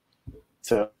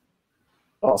to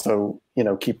also,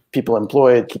 keep people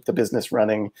employed, keep the business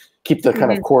running, keep the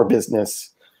kind of core business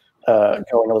going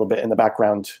a little bit in the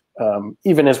background,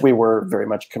 even as we were very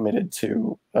much committed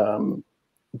to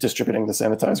distributing the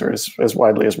sanitizer as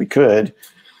widely as we could.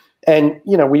 And,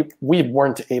 we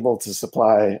weren't able to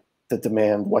supply the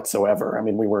demand whatsoever. I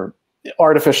mean, we were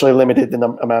artificially limited in the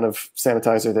amount of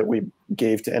sanitizer that we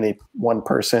gave to any one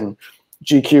person.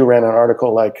 GQ ran an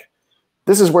article like,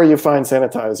 this is where you find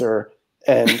sanitizer.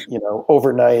 And,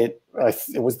 overnight,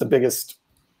 it was the biggest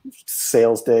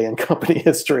sales day in company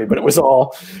history, but it was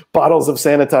all bottles of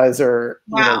sanitizer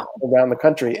around the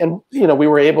country. And, we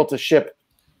were able to ship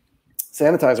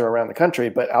sanitizer around the country,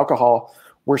 but alcohol,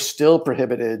 we're still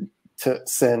prohibited to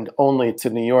send only to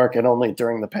New York and only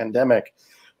during the pandemic.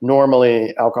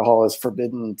 Normally, alcohol is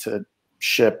forbidden to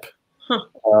ship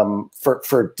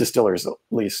for distillers, at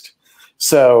least.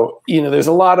 So, there's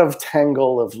a lot of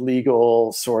tangle of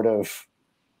legal sort of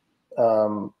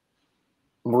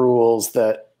rules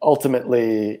that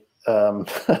ultimately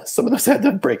some of those had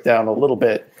to break down a little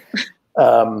bit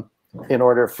in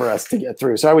order for us to get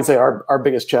through. So I would say our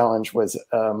biggest challenge was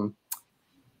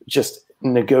just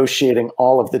negotiating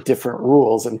all of the different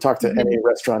rules. And talk to any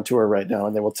restaurateur right now,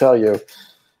 and they will tell you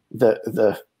that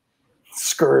the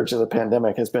scourge of the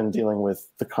pandemic has been dealing with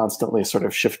the constantly sort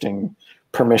of shifting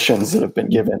permissions that have been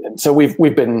given. And so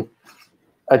we've been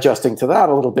adjusting to that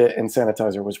a little bit, and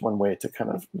sanitizer was one way to kind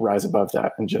of rise above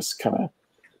that and just kind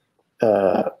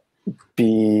of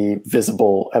be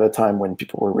visible at a time when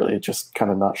people were really just kind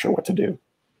of not sure what to do.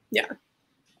 Yeah.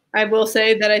 I will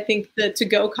say that I think the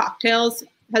to-go cocktails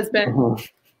has been,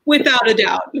 without a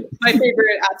doubt, my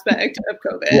favorite aspect of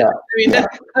COVID. Yeah. I mean,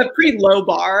 that's a pretty low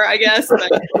bar, I guess.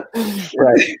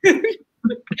 Right.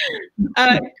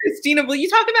 Christina, will you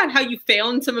talk about how you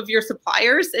found some of your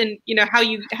suppliers and how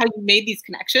you made these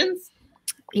connections?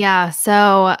 Yeah.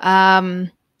 So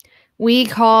we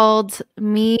called,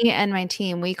 me and my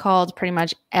team, we called pretty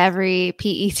much every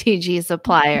PETG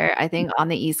supplier, I think, on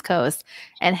the East Coast,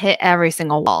 and hit every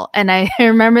single wall. And I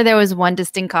remember there was one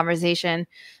distinct conversation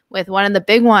with one of the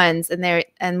big ones,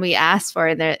 and we asked for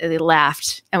it, and they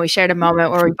laughed, and we shared a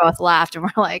moment where we both laughed, and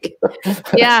we're like,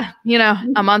 yeah,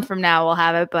 a month from now we'll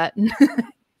have it, but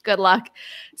good luck.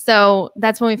 So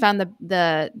that's when we found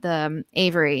the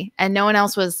Avery, and no one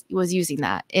else was using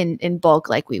that in bulk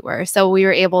like we were. So we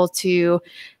were able to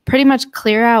pretty much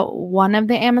clear out one of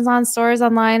the Amazon stores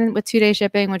online with 2-day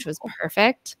shipping, which was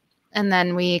perfect. And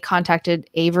then we contacted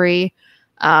Avery.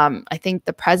 I think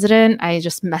the president, I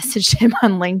just messaged him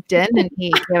on LinkedIn, and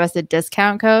he gave us a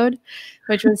discount code,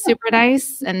 which was super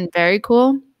nice and very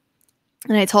cool.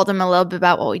 And I told him a little bit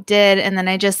about what we did. And then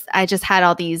I just had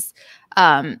all these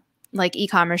like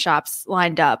e-commerce shops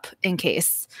lined up in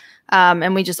case.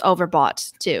 And we just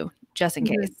overbought too, just in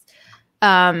case.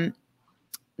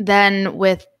 Then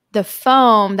with the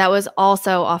foam, that was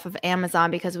also off of Amazon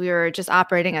because we were just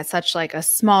operating at such like a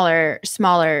smaller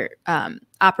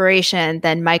operation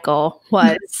than Michael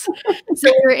was.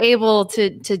 So we were able to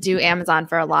do Amazon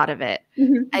for a lot of it.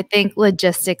 I think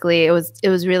logistically it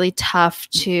was really tough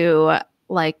to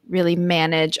like really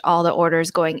manage all the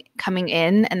orders coming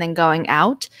in and then going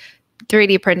out.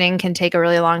 3D printing can take a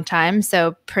really long time.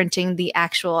 So printing the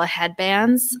actual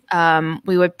headbands,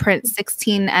 we would print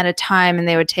 16 at a time, and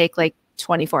they would take like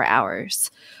 24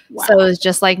 hours. Wow. So it was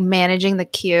just like managing the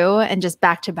queue and just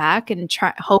back to back and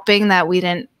hoping that we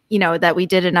didn't, that we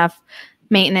did enough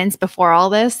maintenance before all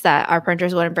this that our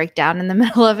printers wouldn't break down in the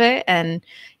middle of it. And,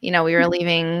 we were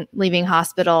leaving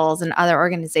hospitals and other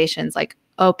organizations like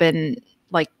open,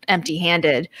 like empty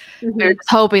handed. We were just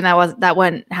hoping that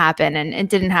wouldn't happen. And it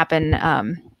didn't happen.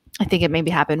 I think it maybe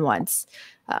happened once,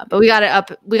 but we got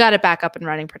it back up and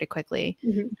running pretty quickly.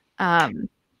 And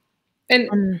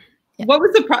what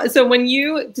was the so when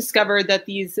you discovered that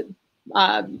these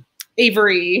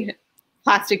Avery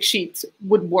plastic sheets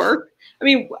would work, I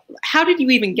mean, how did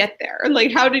you even get there?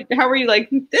 Like, how were you like,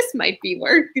 this might be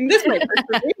working, this might work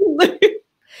for me?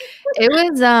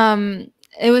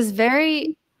 It was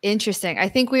very interesting. I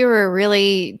think we were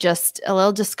really just a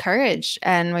little discouraged,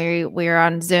 and we were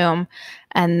on Zoom,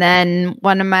 and then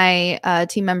one of my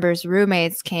team members'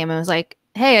 roommates came and was like,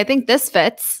 "Hey, I think this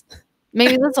fits.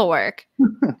 Maybe this will work."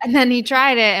 And then he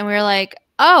tried it, and we were like,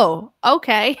 "Oh,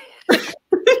 okay."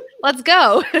 Let's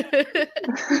go.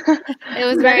 It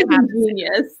was very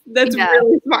genius. That's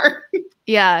really smart.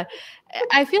 Yeah.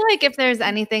 I feel like if there's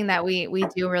anything that we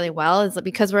do really well is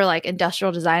because we're like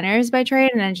industrial designers by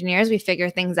trade and engineers, we figure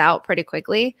things out pretty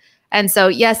quickly. And so,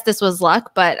 yes, this was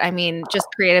luck, but I mean, just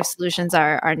creative solutions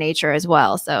are our nature as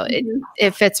well. So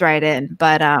it fits right in.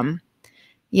 But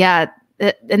yeah.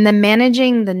 And then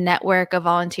managing the network of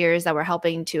volunteers that were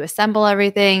helping to assemble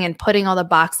everything and putting all the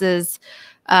boxes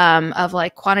of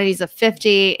like quantities of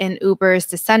 50 in Ubers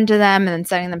to send to them, and then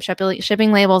sending them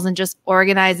shipping labels, and just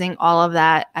organizing all of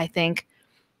that, I think,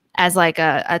 as like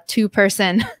a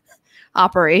 2-person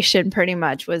operation pretty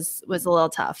much was a little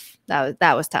tough.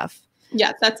 That was tough.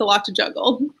 Yeah, that's a lot to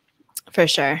juggle. For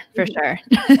sure.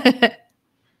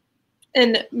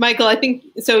 And Michael, I think,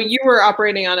 so you were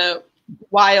operating on a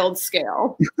wild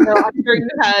scale. So I'm sure you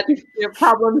had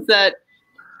problems that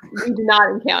we did not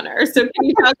encounter. So can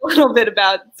you talk a little bit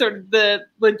about sort of the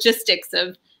logistics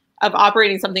of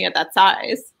operating something at that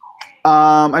size?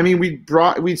 I mean,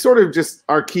 we sort of just,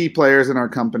 our key players in our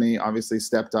company obviously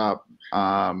stepped up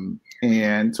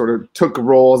and sort of took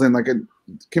roles in like a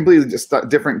completely just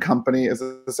different company as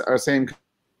our same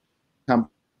company,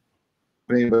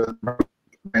 but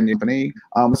company.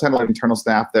 We had a lot of internal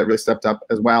staff that really stepped up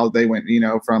as well. They went,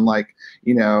 from like,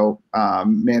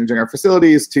 managing our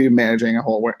facilities to managing a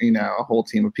whole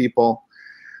team of people.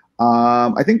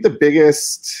 I think the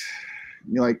biggest,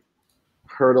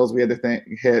 hurdles we had to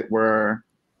hit were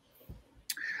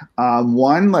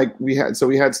one, like we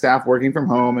had staff working from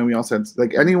home, and we also had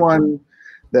like anyone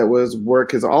that was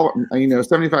work is all,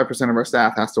 75% of our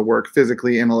staff has to work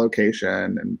physically in a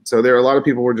location. And so there are a lot of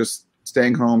people who were just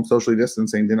staying home, socially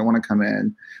distancing, didn't want to come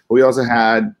in. But we also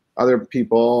had other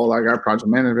people like our project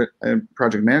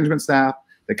management staff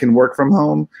that can work from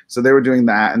home. So they were doing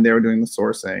that, and they were doing the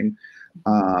sourcing.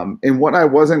 And what I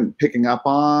wasn't picking up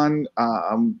on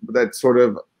that sort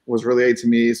of was relayed to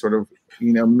me sort of,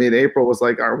 mid-April was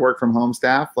like our work from home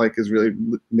staff like is really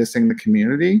missing the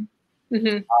community.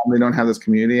 They don't have this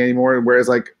community anymore. Whereas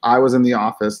like I was in the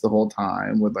office the whole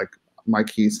time with like my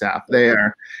key staff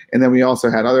there. And then we also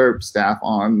had other staff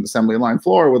on the assembly line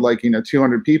floor with like,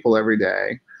 200 people every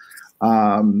day.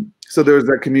 So there was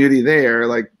that community there,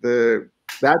 like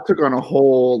that took on a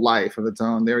whole life of its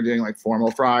own. They were doing like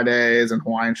formal Fridays and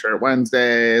Hawaiian shirt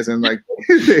Wednesdays, and like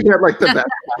they had like the best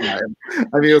time.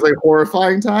 I mean, it was like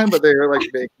horrifying time, but they were like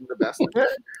making the best of it.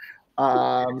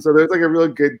 So there's like a really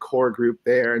good core group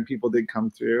there, and people did come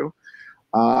through.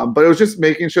 But it was just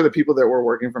making sure that people that were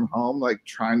working from home, like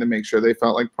trying to make sure they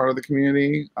felt like part of the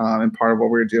community and part of what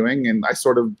we were doing. And I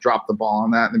sort of dropped the ball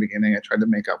on that in the beginning. I tried to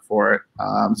make up for it.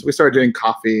 So we started doing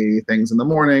coffee things in the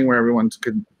morning where everyone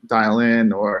could dial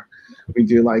in, or we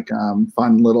do like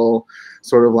fun little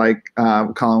sort of like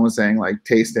Colin was saying, like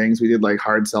tastings. We did like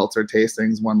hard seltzer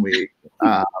tastings one week.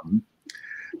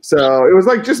 So it was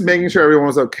like just making sure everyone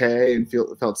was okay and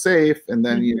felt safe. And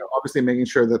then, obviously making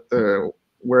sure that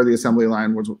where the assembly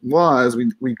line was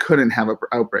we couldn't have an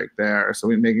outbreak there. So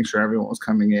we making sure everyone was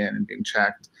coming in and being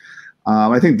checked.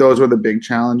 I think those were the big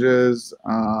challenges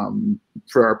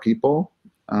for our people.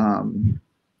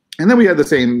 And then we had the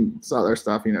same other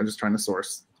stuff, just trying to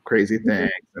source crazy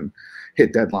things and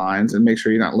hit deadlines and make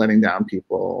sure you're not letting down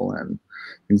people and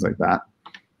things like that.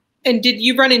 And did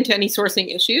you run into any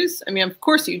sourcing issues? I mean, of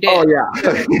course you did. Oh yeah.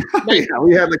 Yeah,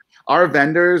 we had like our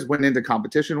vendors went into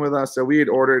competition with us. So we had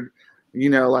ordered,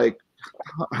 like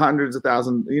hundreds of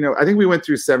thousands, I think we went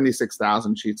through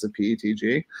 76,000 sheets of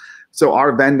PETG. So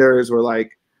our vendors were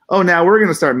like, oh, now we're going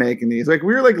to start making these. Like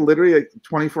we were like literally like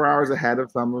 24 hours ahead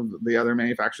of some of the other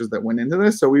manufacturers that went into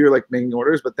this. So we were like making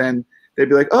orders, but then they'd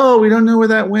be like, oh, we don't know where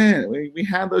that went. We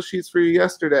had those sheets for you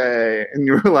yesterday. And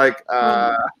you were like,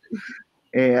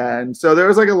 And so there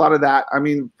was like a lot of that. I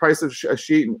mean, price of a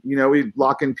sheet, we'd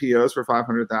lock in POs for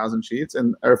 500,000 sheets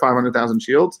or 500,000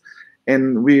 shields.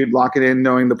 And we'd lock it in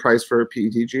knowing the price for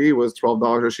PETG was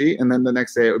 $12 a sheet. And then the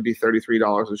next day it would be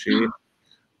 $33 a sheet.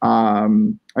 I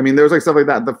mean, there was like stuff like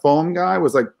that. The foam guy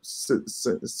was like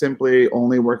simply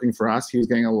only working for us. He was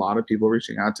getting a lot of people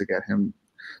reaching out to get him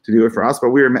to do it for us, but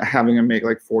we were having him make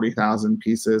like 40,000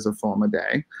 pieces of foam a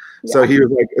day. Yeah. So he was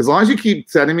like, as long as you keep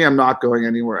sending me, I'm not going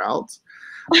anywhere else.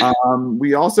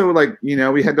 We also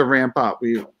we had to ramp up.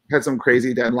 We had some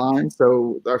crazy deadlines.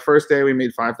 So our first day we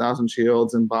made 5,000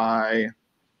 shields, and by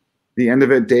the end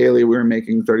of it daily, we were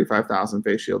making 35,000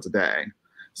 face shields a day.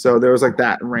 So there was like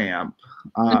that ramp.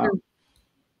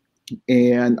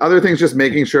 And other things, just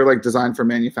making sure like design for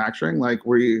manufacturing, like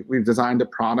we've designed a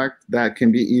product that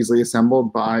can be easily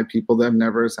assembled by people that have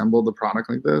never assembled a product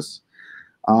like this.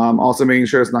 Also making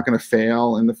sure it's not going to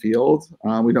fail in the field.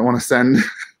 We don't want to send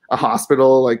a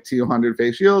hospital like 200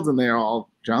 face shields and they're all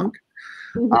junk.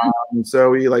 So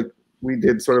we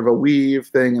did sort of a weave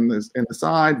thing in the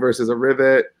side versus a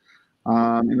rivet,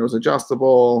 and it was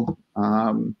adjustable.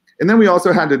 And then we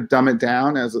also had to dumb it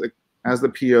down as the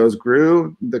POs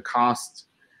grew, the cost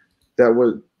that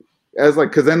was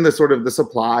because then the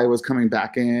supply was coming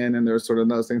back in, and there was sort of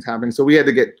those things happening. So we had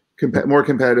to get more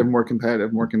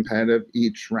competitive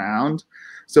each round.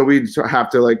 So we have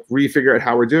to refigure out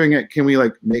how we're doing it. Can we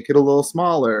make it a little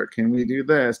smaller? Can we do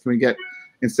this? Can we get,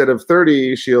 instead of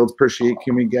 30 shields per sheet,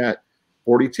 can we get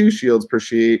 42 shields per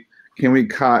sheet? Can we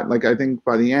cut, I think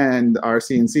by the end, our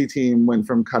CNC team went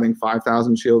from cutting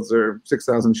 5,000 shields or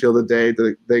 6,000 shields a day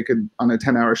to they could, on a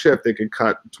 10-hour shift, they could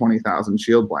cut 20,000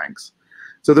 shield blanks.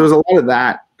 So there was a lot of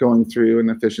that going through,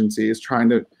 and efficiencies, trying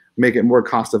to make it more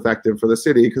cost effective for the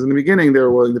city. Because in the beginning, they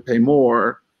were willing to pay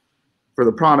more for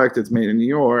the product. It's made in New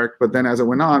York. But then as it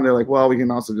went on, they're like, well, we can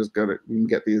also just we can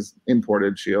get these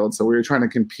imported shields. So we were trying to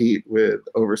compete with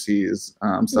overseas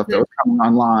stuff that was coming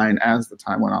online as the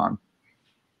time went on.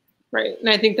 Right. And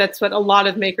I think that's what a lot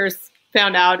of makers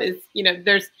found out is,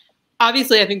 there's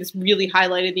obviously, I think this really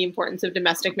highlighted the importance of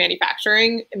domestic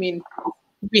manufacturing. I mean,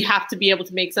 we have to be able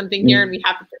to make something here, and we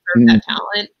have to preserve that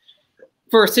talent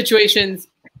for situations,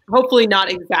 hopefully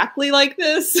not exactly like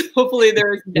this. Hopefully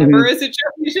there's never a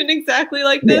situation exactly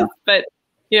like this, but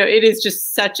it is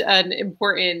just such an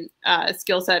important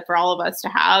skill set for all of us to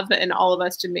have and all of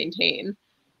us to maintain.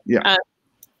 Yeah.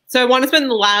 So I want to spend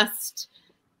the last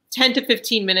 10 to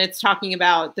 15 minutes talking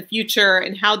about the future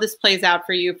and how this plays out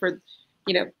for you for,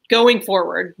 going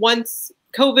forward. Once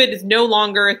COVID is no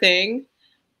longer a thing,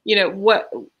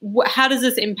 how does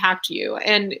this impact you?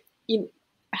 And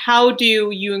how do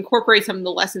you incorporate some of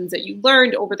the lessons that you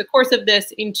learned over the course of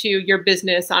this into your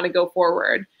business on a go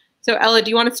forward? So Ella, do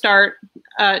you want to start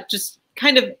just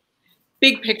kind of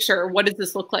big picture? What does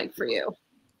this look like for you?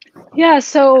 Yeah,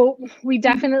 so we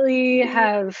definitely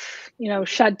have,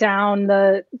 shut down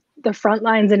the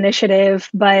Frontlines initiative,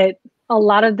 but a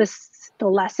lot of the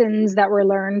lessons that were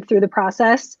learned through the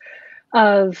process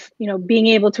of, being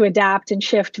able to adapt and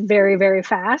shift very, very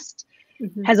fast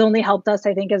has only helped us,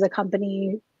 I think, as a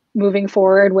company moving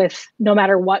forward with no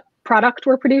matter what product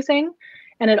we're producing.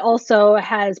 And it also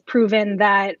has proven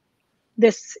that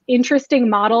this interesting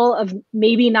model of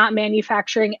maybe not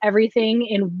manufacturing everything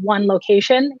in one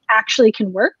location actually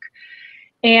can work.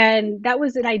 And that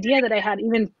was an idea that I had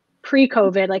even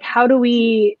pre-COVID, how do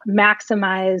we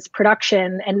maximize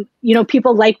production? And,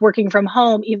 people like working from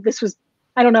home.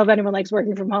 I don't know if anyone likes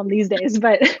working from home these days,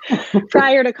 but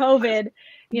prior to COVID,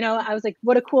 I was like,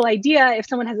 what a cool idea if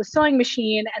someone has a sewing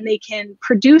machine and they can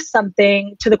produce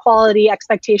something to the quality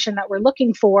expectation that we're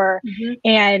looking for.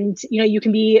 And, you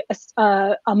can be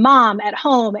a mom at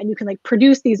home and you can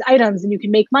produce these items and you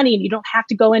can make money and you don't have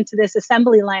to go into this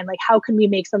assembly line. How can we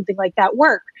make something like that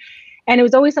work? And it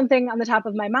was always something on the top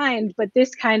of my mind, but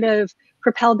this kind of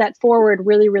propelled that forward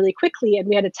really, really quickly. And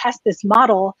we had to test this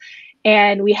model,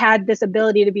 and we had this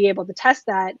ability to be able to test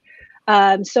that.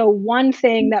 So one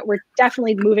thing that we're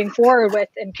definitely moving forward with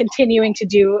and continuing to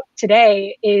do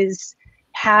today is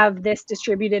have this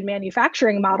distributed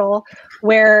manufacturing model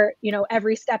where,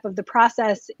 every step of the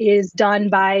process is done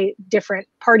by different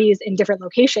parties in different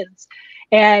locations.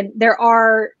 And there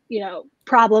are,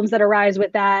 problems that arise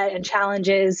with that and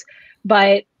challenges,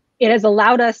 but it has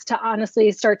allowed us to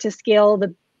honestly start to scale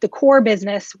the core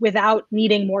business without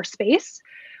needing more space,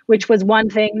 which was one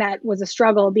thing that was a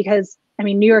struggle because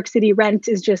New York City rent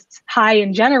is just high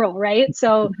in general, right?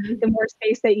 So the more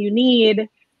space that you need,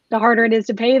 the harder it is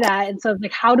to pay that. And so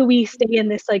how do we stay in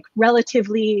this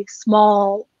relatively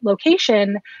small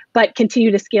location, but continue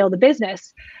to scale the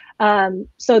business?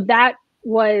 So that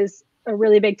was a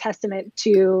really big testament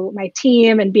to my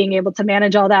team and being able to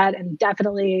manage all that, and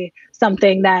definitely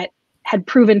something that had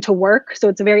proven to work. So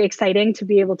it's very exciting to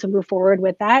be able to move forward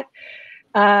with that.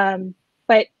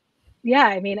 But yeah,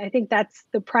 I mean, I think that's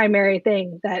the primary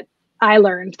thing that I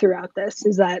learned throughout this,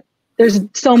 is that there's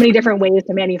so many different ways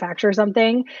to manufacture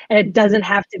something, and it doesn't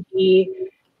have to be,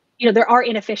 you know, there are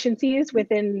inefficiencies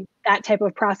within that type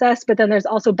of process, but then there's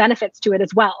also benefits to it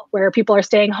as well, where people are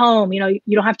staying home. You know,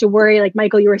 you don't have to worry, like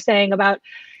Michael, you were saying about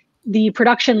the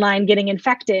production line getting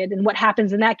infected and what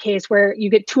happens in that case, where you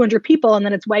get 200 people and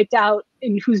then it's wiped out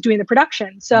and who's doing the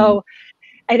production. So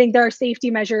I think there are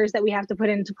safety measures that we have to put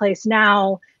into place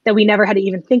now that we never had to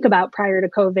even think about prior to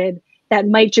COVID, that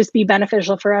might just be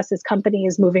beneficial for us as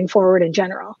companies moving forward in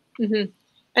general.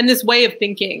 And this way of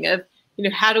thinking of, you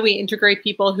know, how do we integrate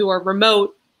people who are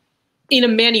remote in a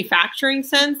manufacturing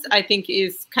sense, I think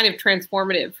is kind of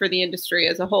transformative for the industry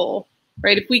as a whole,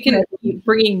 right? If we can keep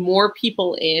bringing more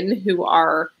people in who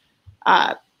are,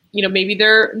 you know, maybe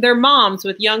they're moms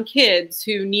with young kids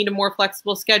who need a more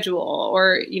flexible schedule,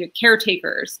 or, you know,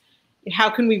 caretakers.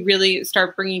 How can we really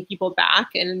start bringing people back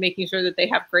and making sure that they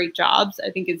have great jobs?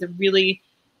 I think is a really,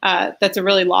 that's a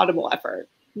really laudable effort.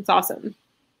 It's awesome.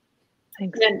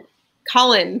 Thanks. And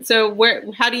Colin, so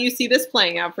how do you see this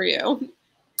playing out for you?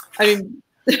 I mean,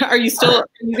 are you going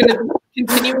to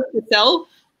continue to sell?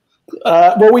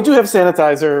 Well, we do have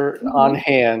sanitizer on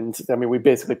hand. I mean, we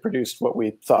basically produced what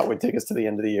we thought would take us to the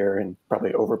end of the year and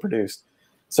probably overproduced.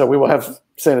 So we will have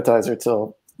sanitizer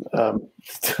till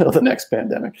the next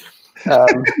pandemic. So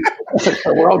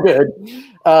we're all good.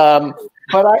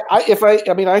 But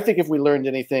I think if we learned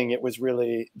anything, it was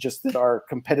really just that our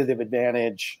competitive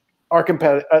advantage,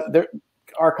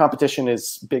 our competition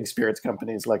is big spirits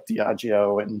companies like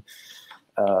Diageo, and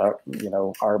you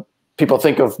know, our people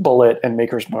think of Bulleit and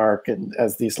Maker's Mark and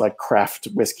as these like craft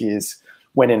whiskeys,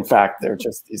 when in fact they're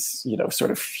just these, you know,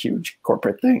 sort of huge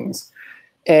corporate things.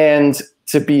 And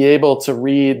to be able to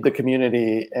read the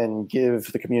community and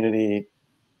give the community,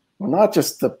 well, not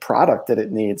just the product that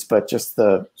it needs, but just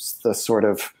the sort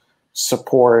of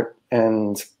support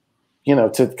and, you know,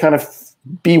 to kind of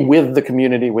be with the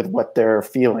community with what they're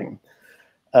feeling,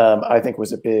 I think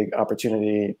was a big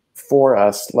opportunity for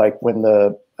us. Like when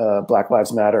the Black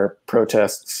Lives Matter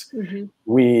protests,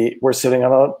 we were sitting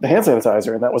on a hand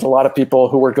sanitizer, and that was a lot of people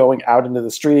who were going out into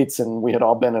the streets, and we had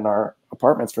all been in our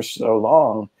apartments for so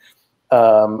long.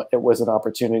 It was an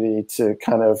opportunity to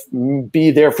kind of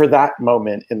be there for that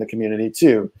moment in the community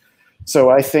too. So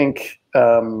I think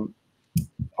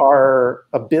our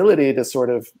ability to sort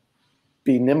of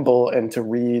be nimble and to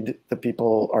read the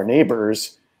people, our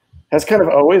neighbors, has kind of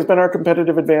always been our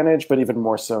competitive advantage, but even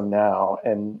more so now.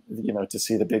 And, you know, to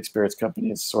see the big spirits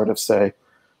companies sort of say,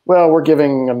 well, we're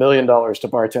giving $1 million to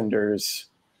bartenders.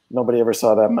 Nobody ever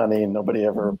saw that money. Nobody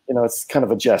ever, you know, it's kind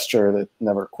of a gesture that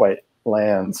never quite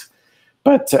lands.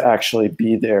 But to actually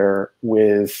be there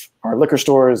with our liquor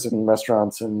stores and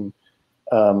restaurants and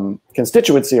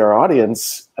constituency, our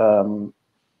audience,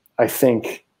 I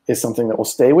think is something that will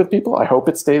stay with people. I hope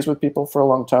it stays with people for a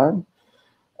long time.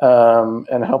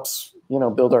 And helps, you know,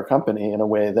 build our company in a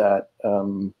way that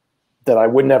that I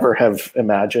would never have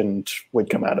imagined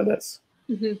would come out of this.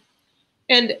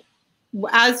 And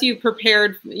as you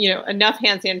prepared, you know, enough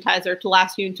hand sanitizer to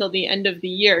last you until the end of the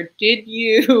year, did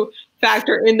you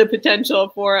factor in the potential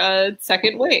for a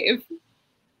second wave?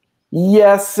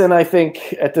 Yes, and I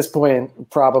think at this point,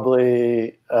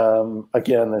 probably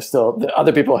again, there's still the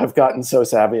other people have gotten so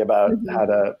savvy about how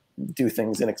to do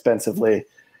things inexpensively.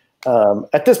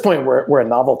 At this point, we're a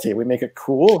novelty. We make a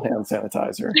cool hand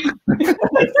sanitizer.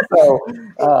 So,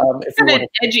 if you want an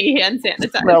edgy hand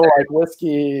sanitizer, smell like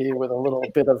whiskey with a little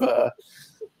bit of a,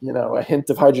 you know, a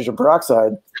hint of hydrogen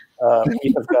peroxide,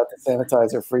 we have got the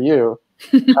sanitizer for you.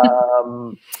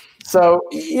 So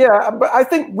yeah, but I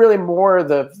think really more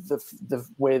the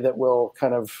way that we'll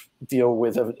kind of deal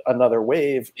with another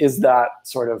wave is that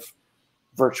sort of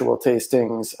virtual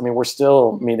tastings. I mean, we're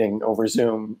still meeting over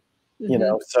Zoom. You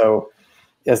know, so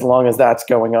as long as that's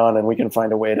going on and we can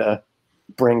find a way to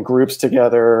bring groups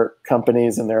together,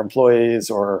 companies and their employees,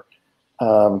 or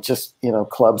just, you know,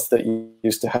 clubs that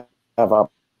used to have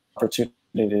opportunity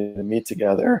to meet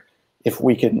together, if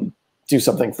we can do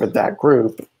something for that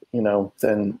group, you know,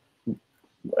 then,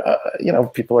 you know,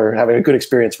 people are having a good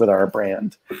experience with our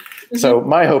brand. So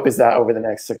my hope is that over the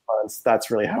next 6 months,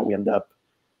 that's really how we end up,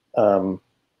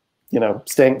 you know,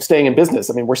 staying in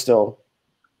business. I mean, we're still,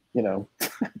 you know,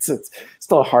 it's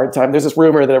still a hard time. There's this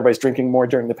rumor that everybody's drinking more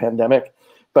during the pandemic,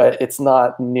 but it's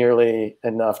not nearly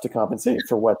enough to compensate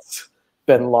for what's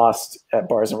been lost at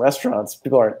bars and restaurants.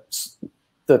 People aren't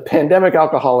the pandemic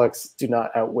alcoholics do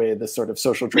not outweigh the sort of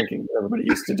social drinking that everybody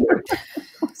used to do.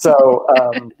 So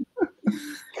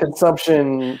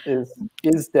consumption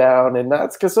is down, and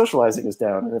that's because socializing is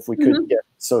down. And if we could get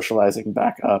socializing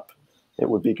back up, it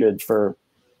would be good for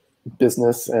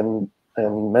business and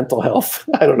mental health.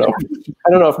 I don't know. I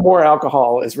don't know if more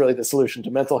alcohol is really the solution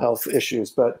to mental health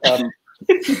issues, but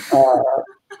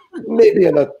maybe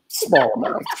in a small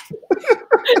amount.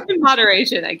 In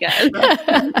moderation, I guess.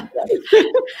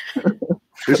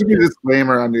 There should be a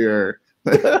disclaimer under your.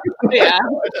 Yeah.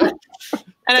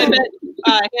 And I bet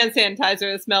hand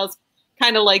sanitizer that smells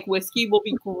kind of like whiskey will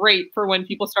be great for when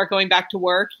people start going back to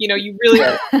work. You know, you really.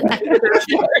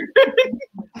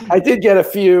 I did get a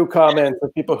few comments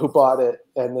of people who bought it,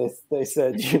 and they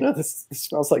said, you know, this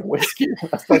smells like whiskey. I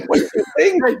was like, what are you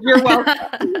saying? You're welcome.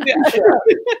 Yeah.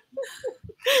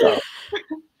 So.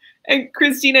 And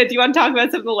Christina, do you want to talk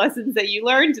about some of the lessons that you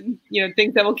learned and, you know,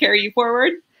 things that will carry you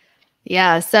forward?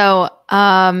 Yeah. So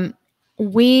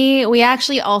we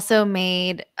actually also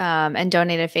made and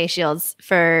donated face shields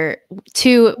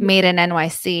to Made in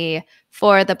NYC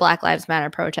for the Black Lives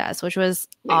Matter protest, which was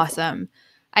awesome.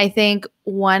 I think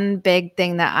one big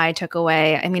thing that I took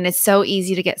away, I mean, it's so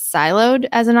easy to get siloed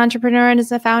as an entrepreneur and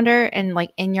as a founder and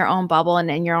like in your own bubble and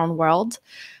in your own world.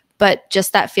 But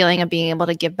just that feeling of being able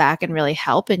to give back and really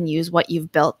help and use what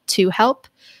you've built to help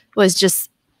was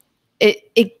just,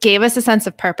 it gave us a sense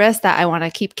of purpose that I want to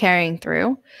keep carrying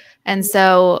through. And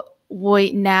so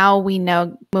now we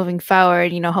know moving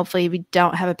forward, you know, hopefully we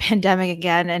don't have a pandemic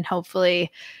again, and hopefully,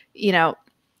 you know,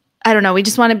 I don't know, we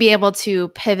just want to be able to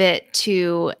pivot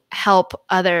to help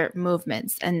other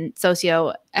movements and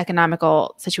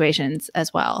socioeconomical situations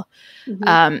as well.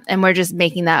 And we're just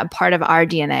making that a part of our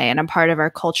DNA and a part of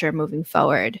our culture moving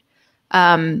forward.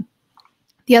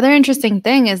 The other interesting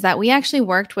thing is that we actually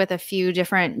worked with a few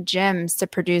different gyms to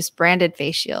produce branded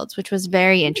face shields, which was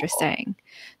very interesting.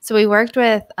 So we worked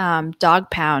with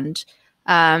Dog Pound,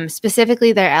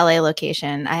 specifically their LA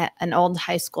location. An old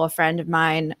high school friend of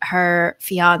mine, her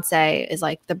fiance is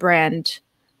like the brand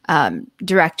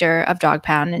director of Dog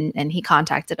Pound, and he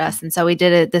contacted us. And so we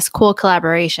did this cool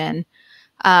collaboration.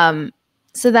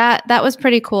 So that was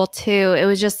pretty cool too. It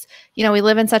was just, you know, we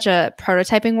live in such a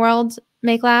prototyping world,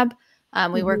 Make Lab.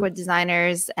 We work with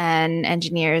designers and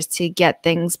engineers to get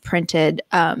things printed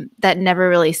that never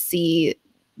really see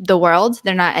the world.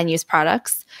 They're not end-use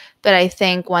products. But I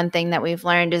think one thing that we've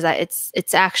learned is that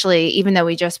it's actually, even though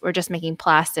we're just making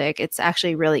plastic, it's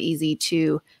actually really easy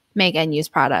to make end-use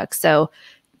products. So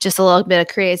just a little bit of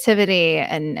creativity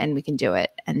and we can do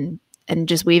it. And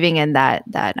just weaving in that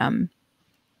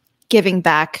giving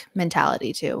back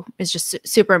mentality too is just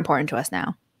super important to us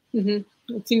now.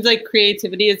 It seems like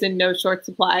creativity is in no short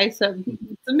supply. So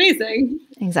it's amazing.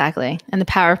 Exactly. And the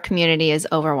power of community is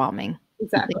overwhelming.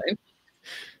 Exactly.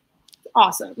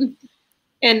 Awesome.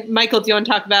 And Michael, do you want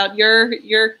to talk about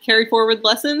your carry forward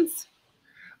lessons?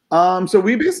 So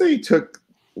we basically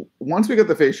once we got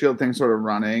the face shield thing sort of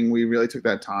running, we really took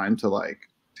that time to like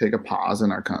take a pause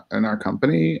in our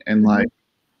company and like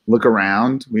look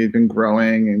around. We've been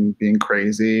growing and being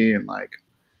crazy and like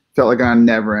felt like on a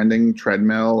never ending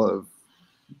treadmill of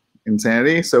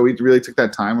insanity. So we really took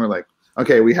that time. We're like,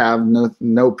 okay, we have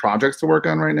no projects to work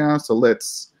on right now. So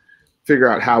let's figure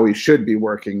out how we should be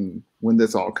working when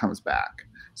this all comes back.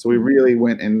 So we really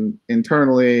went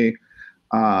internally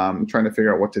trying to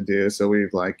figure out what to do. So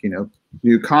we've like, you know,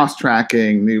 new cost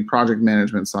tracking, new project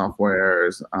management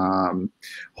softwares,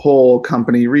 whole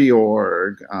company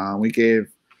reorg. We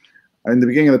gave, in the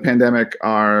beginning of the pandemic,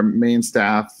 our main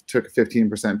staff took a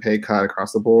 15% pay cut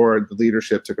across the board. The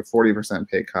leadership took a 40%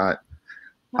 pay cut.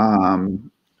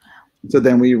 So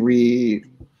then we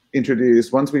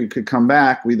reintroduced, once we could come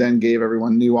back, we then gave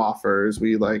everyone new offers.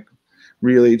 We like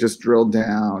really just drilled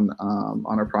down on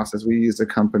our process. We used a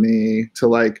company to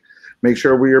like make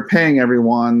sure we were paying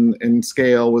everyone in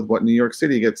scale with what New York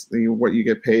City gets, what you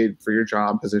get paid for your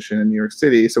job position in New York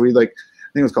City. So we like, I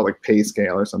think it was called like Pay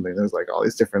Scale or something. There's like all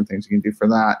these different things you can do for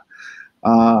that.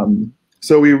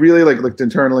 So we really like looked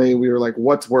internally. We were like,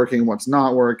 what's working, what's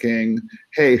not working?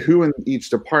 Hey, who in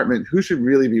each department, who should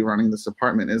really be running this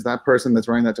department? Is that person that's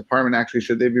running that department actually,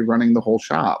 should they be running the whole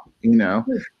shop? You know,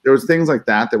 there was things like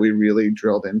that we really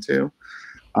drilled into.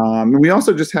 And we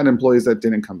also just had employees that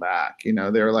didn't come back. You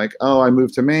know, they were like, oh, I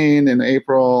moved to Maine in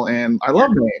April and I love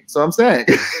Maine. So I'm staying.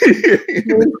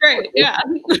 It's great. Yeah.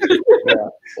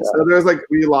 So there's like,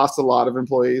 we lost a lot of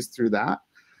employees through that.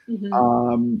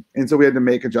 And so we had to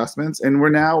make adjustments, and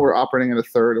we're operating at a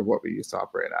third of what we used to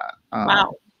operate at.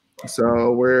 Wow.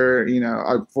 So we're,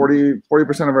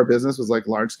 40% of our business was like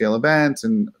large scale events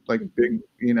and like big,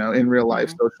 in real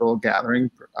life social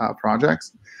gathering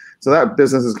projects. So that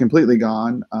business is completely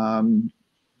gone.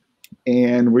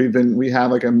 And we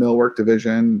have like a millwork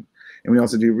division, and we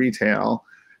also do retail.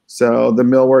 So the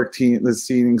millwork team is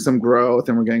seeing some growth,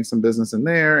 and we're getting some business in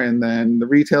there. And then the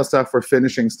retail stuff, we're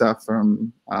finishing stuff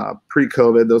from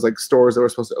pre-COVID. Those like stores that were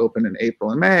supposed to open in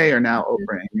April and May are now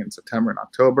opening in September and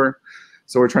October.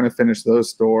 So we're trying to finish those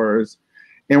stores.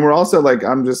 And we're also like,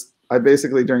 I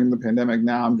basically during the pandemic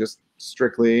now, I'm just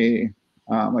strictly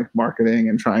like marketing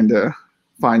and trying to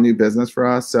find new business for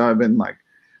us. So I've been like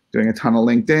doing a ton of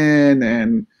LinkedIn,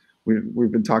 and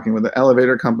we've been talking with the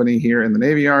elevator company here in the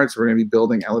Navy Yard. So we're going to be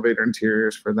building elevator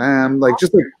interiors for them. Like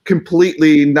just like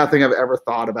completely nothing I've ever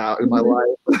thought about in my life.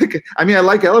 Like, I mean, I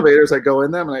like elevators. I go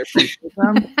in them and I appreciate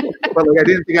them, but like I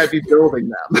didn't think I'd be building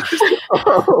them.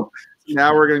 So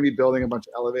now we're going to be building a bunch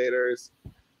of elevators,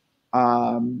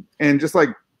 and just like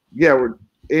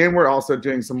we're also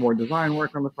doing some more design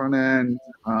work on the front end,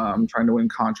 trying to win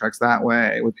contracts that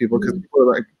way with people, because people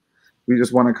are like, we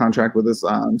just won a contract with this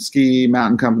ski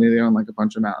mountain company. They own like a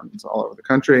bunch of mountains all over the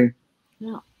country.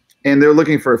 Yeah. And they're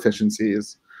looking for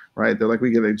efficiencies, right? They're like,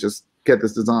 we gotta just get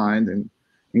this designed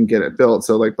and get it built.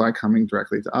 So like by coming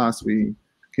directly to us, we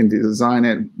can design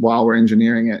it while we're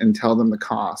engineering it and tell them the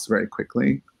cost very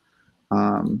quickly.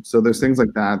 So there's things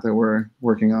like that we're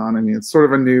working on. I mean, it's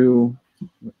sort of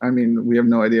we have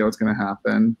no idea what's gonna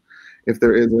happen. If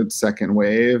there is a second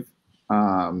wave,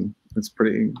 it's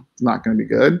not going to be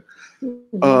good.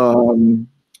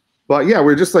 But yeah,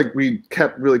 we're just like, we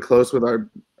kept really close with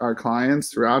our clients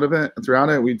throughout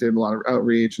it. We did a lot of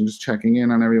outreach and just checking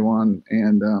in on everyone,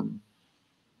 and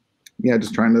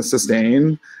just trying to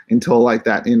sustain until like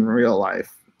that in real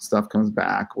life stuff comes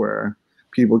back where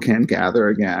people can gather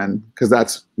again, because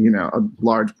that's, a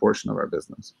large portion of our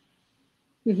business.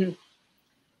 Mm-hmm.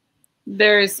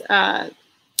 There's a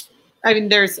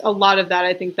lot of that.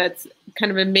 I think that's kind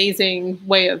of an amazing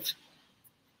way of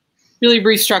really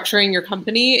restructuring your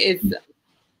company. Is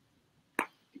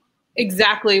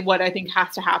exactly what I think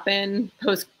has to happen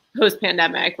post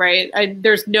pandemic, right?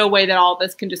 There's no way that all of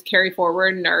us can just carry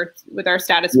forward with our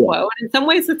status quo. And in some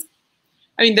ways,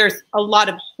 there's a lot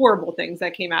of horrible things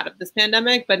that came out of this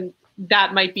pandemic, but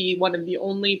that might be one of the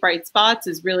only bright spots.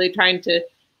 Is really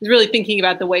thinking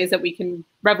about the ways that we can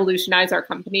revolutionize our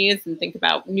companies and think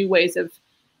about new ways of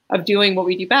doing what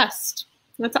we do best.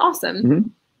 That's awesome. Mm-hmm.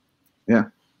 Yeah.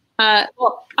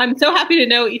 Well, I'm so happy to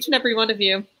know each and every one of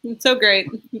you. It's so great.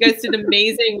 You guys did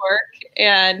amazing work,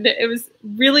 and it was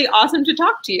really awesome to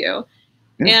talk to you.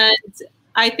 Yeah. And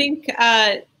I think,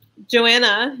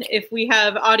 Joanna, if we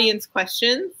have audience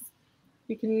questions,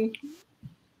 we can.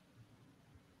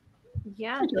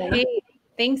 Yeah. Hey,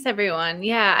 thanks, everyone.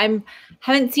 Yeah, I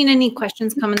haven't seen any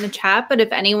questions come in the chat, but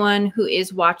if anyone who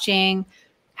is watching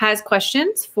has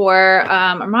questions for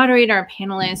our moderator, our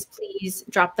panelists, please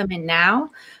drop them in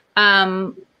now.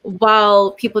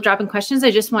 While people drop in questions, I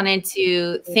just wanted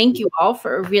to thank you all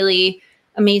for a really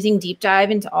amazing deep dive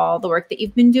into all the work that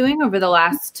you've been doing over the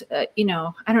last, I don't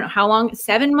know how long,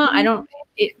 7 months.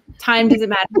 Time doesn't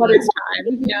matter. What is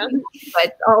time? Yeah.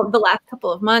 But the last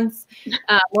couple of months,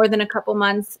 more than a couple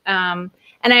months. And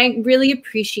I really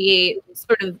appreciate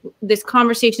sort of this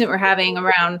conversation that we're having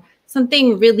around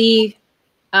something really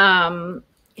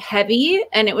heavy,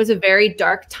 and it was a very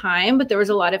dark time, but there was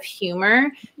a lot of humor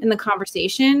in the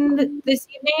conversation this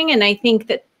evening. And I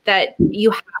think that you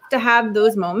have to have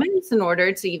those moments in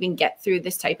order to even get through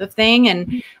this type of thing.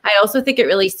 And I also think it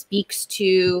really speaks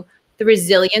to the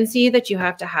resiliency that you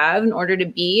have to have in order to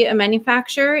be a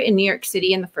manufacturer in New York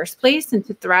City in the first place, and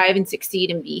to thrive and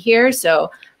succeed and be here. So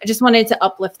I just wanted to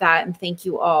uplift that and thank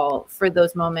you all for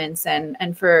those moments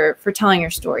and for telling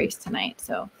your stories tonight.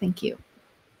 So thank you.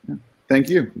 Thank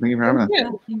you. Thank you for having us.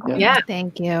 Yeah.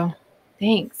 Thank you.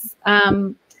 Thanks.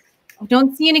 I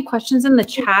don't see any questions in the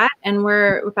chat, and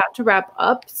we're about to wrap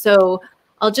up. So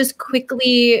I'll just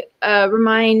quickly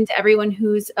remind everyone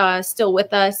who's still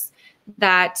with us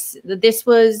that this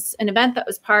was an event that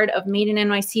was part of Made in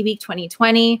NYC Week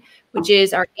 2020, which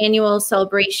is our annual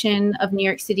celebration of New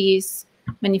York City's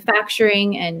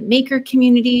manufacturing and maker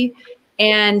community.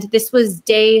 And this was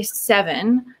day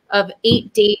 7 of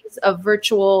 8 days of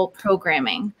virtual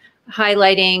programming,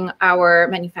 highlighting our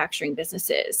manufacturing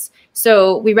businesses.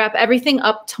 So we wrap everything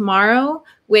up tomorrow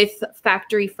with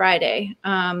Factory Friday.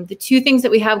 The 2 things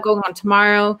that we have going on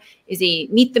tomorrow is a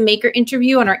Meet the Maker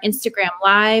interview on our Instagram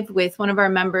Live with one of our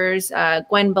members,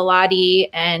 Gwen Bellotti,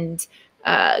 and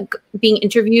being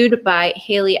interviewed by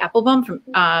Haley Applebaum from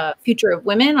Future of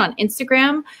Women on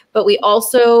Instagram. But we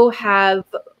also have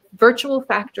virtual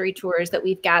factory tours that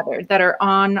we've gathered that are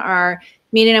on our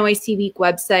Made in NYC Week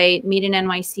website,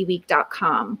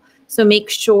 madeinnycweek.com. So make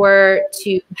sure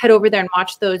to head over there and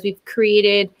watch those. We've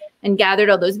created and gathered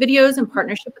all those videos in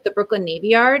partnership with the Brooklyn Navy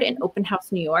Yard and Open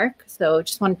House New York. So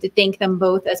just wanted to thank them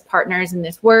both as partners in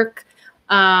this work,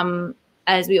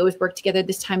 as we always work together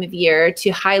this time of year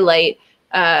to highlight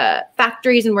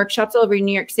factories and workshops all over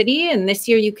New York City. And this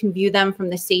year you can view them from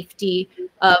the safety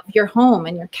of your home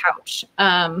and your couch.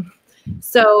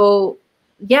 So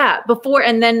yeah, before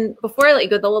I let you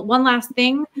go, the one last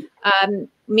thing,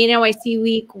 Made in NYC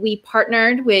Week, we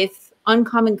partnered with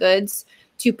Uncommon Goods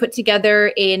to put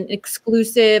together an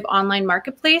exclusive online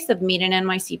marketplace of Made in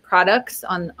NYC products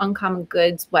on Uncommon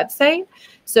Goods website.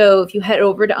 So if you head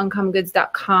over to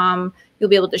uncommongoods.com, you'll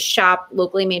be able to shop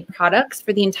locally made products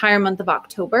for the entire month of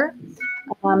October.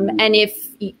 And if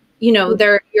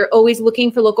you're always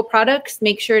looking for local products,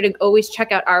 make sure to always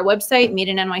check out our website,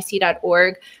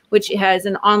 madeinnyc.org, which has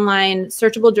an online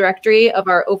searchable directory of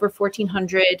our over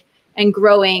 1,400 and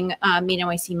growing Made in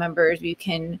NYC members. You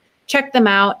can check them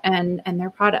out and their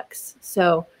products.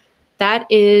 So that's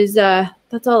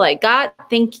all I got.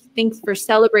 Thanks for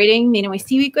celebrating Made in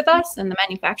NYC Week with us and the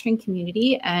manufacturing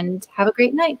community, and have a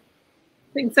great night.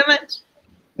 Thanks so much.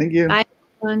 Thank you. Bye,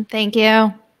 everyone. Thank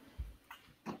you.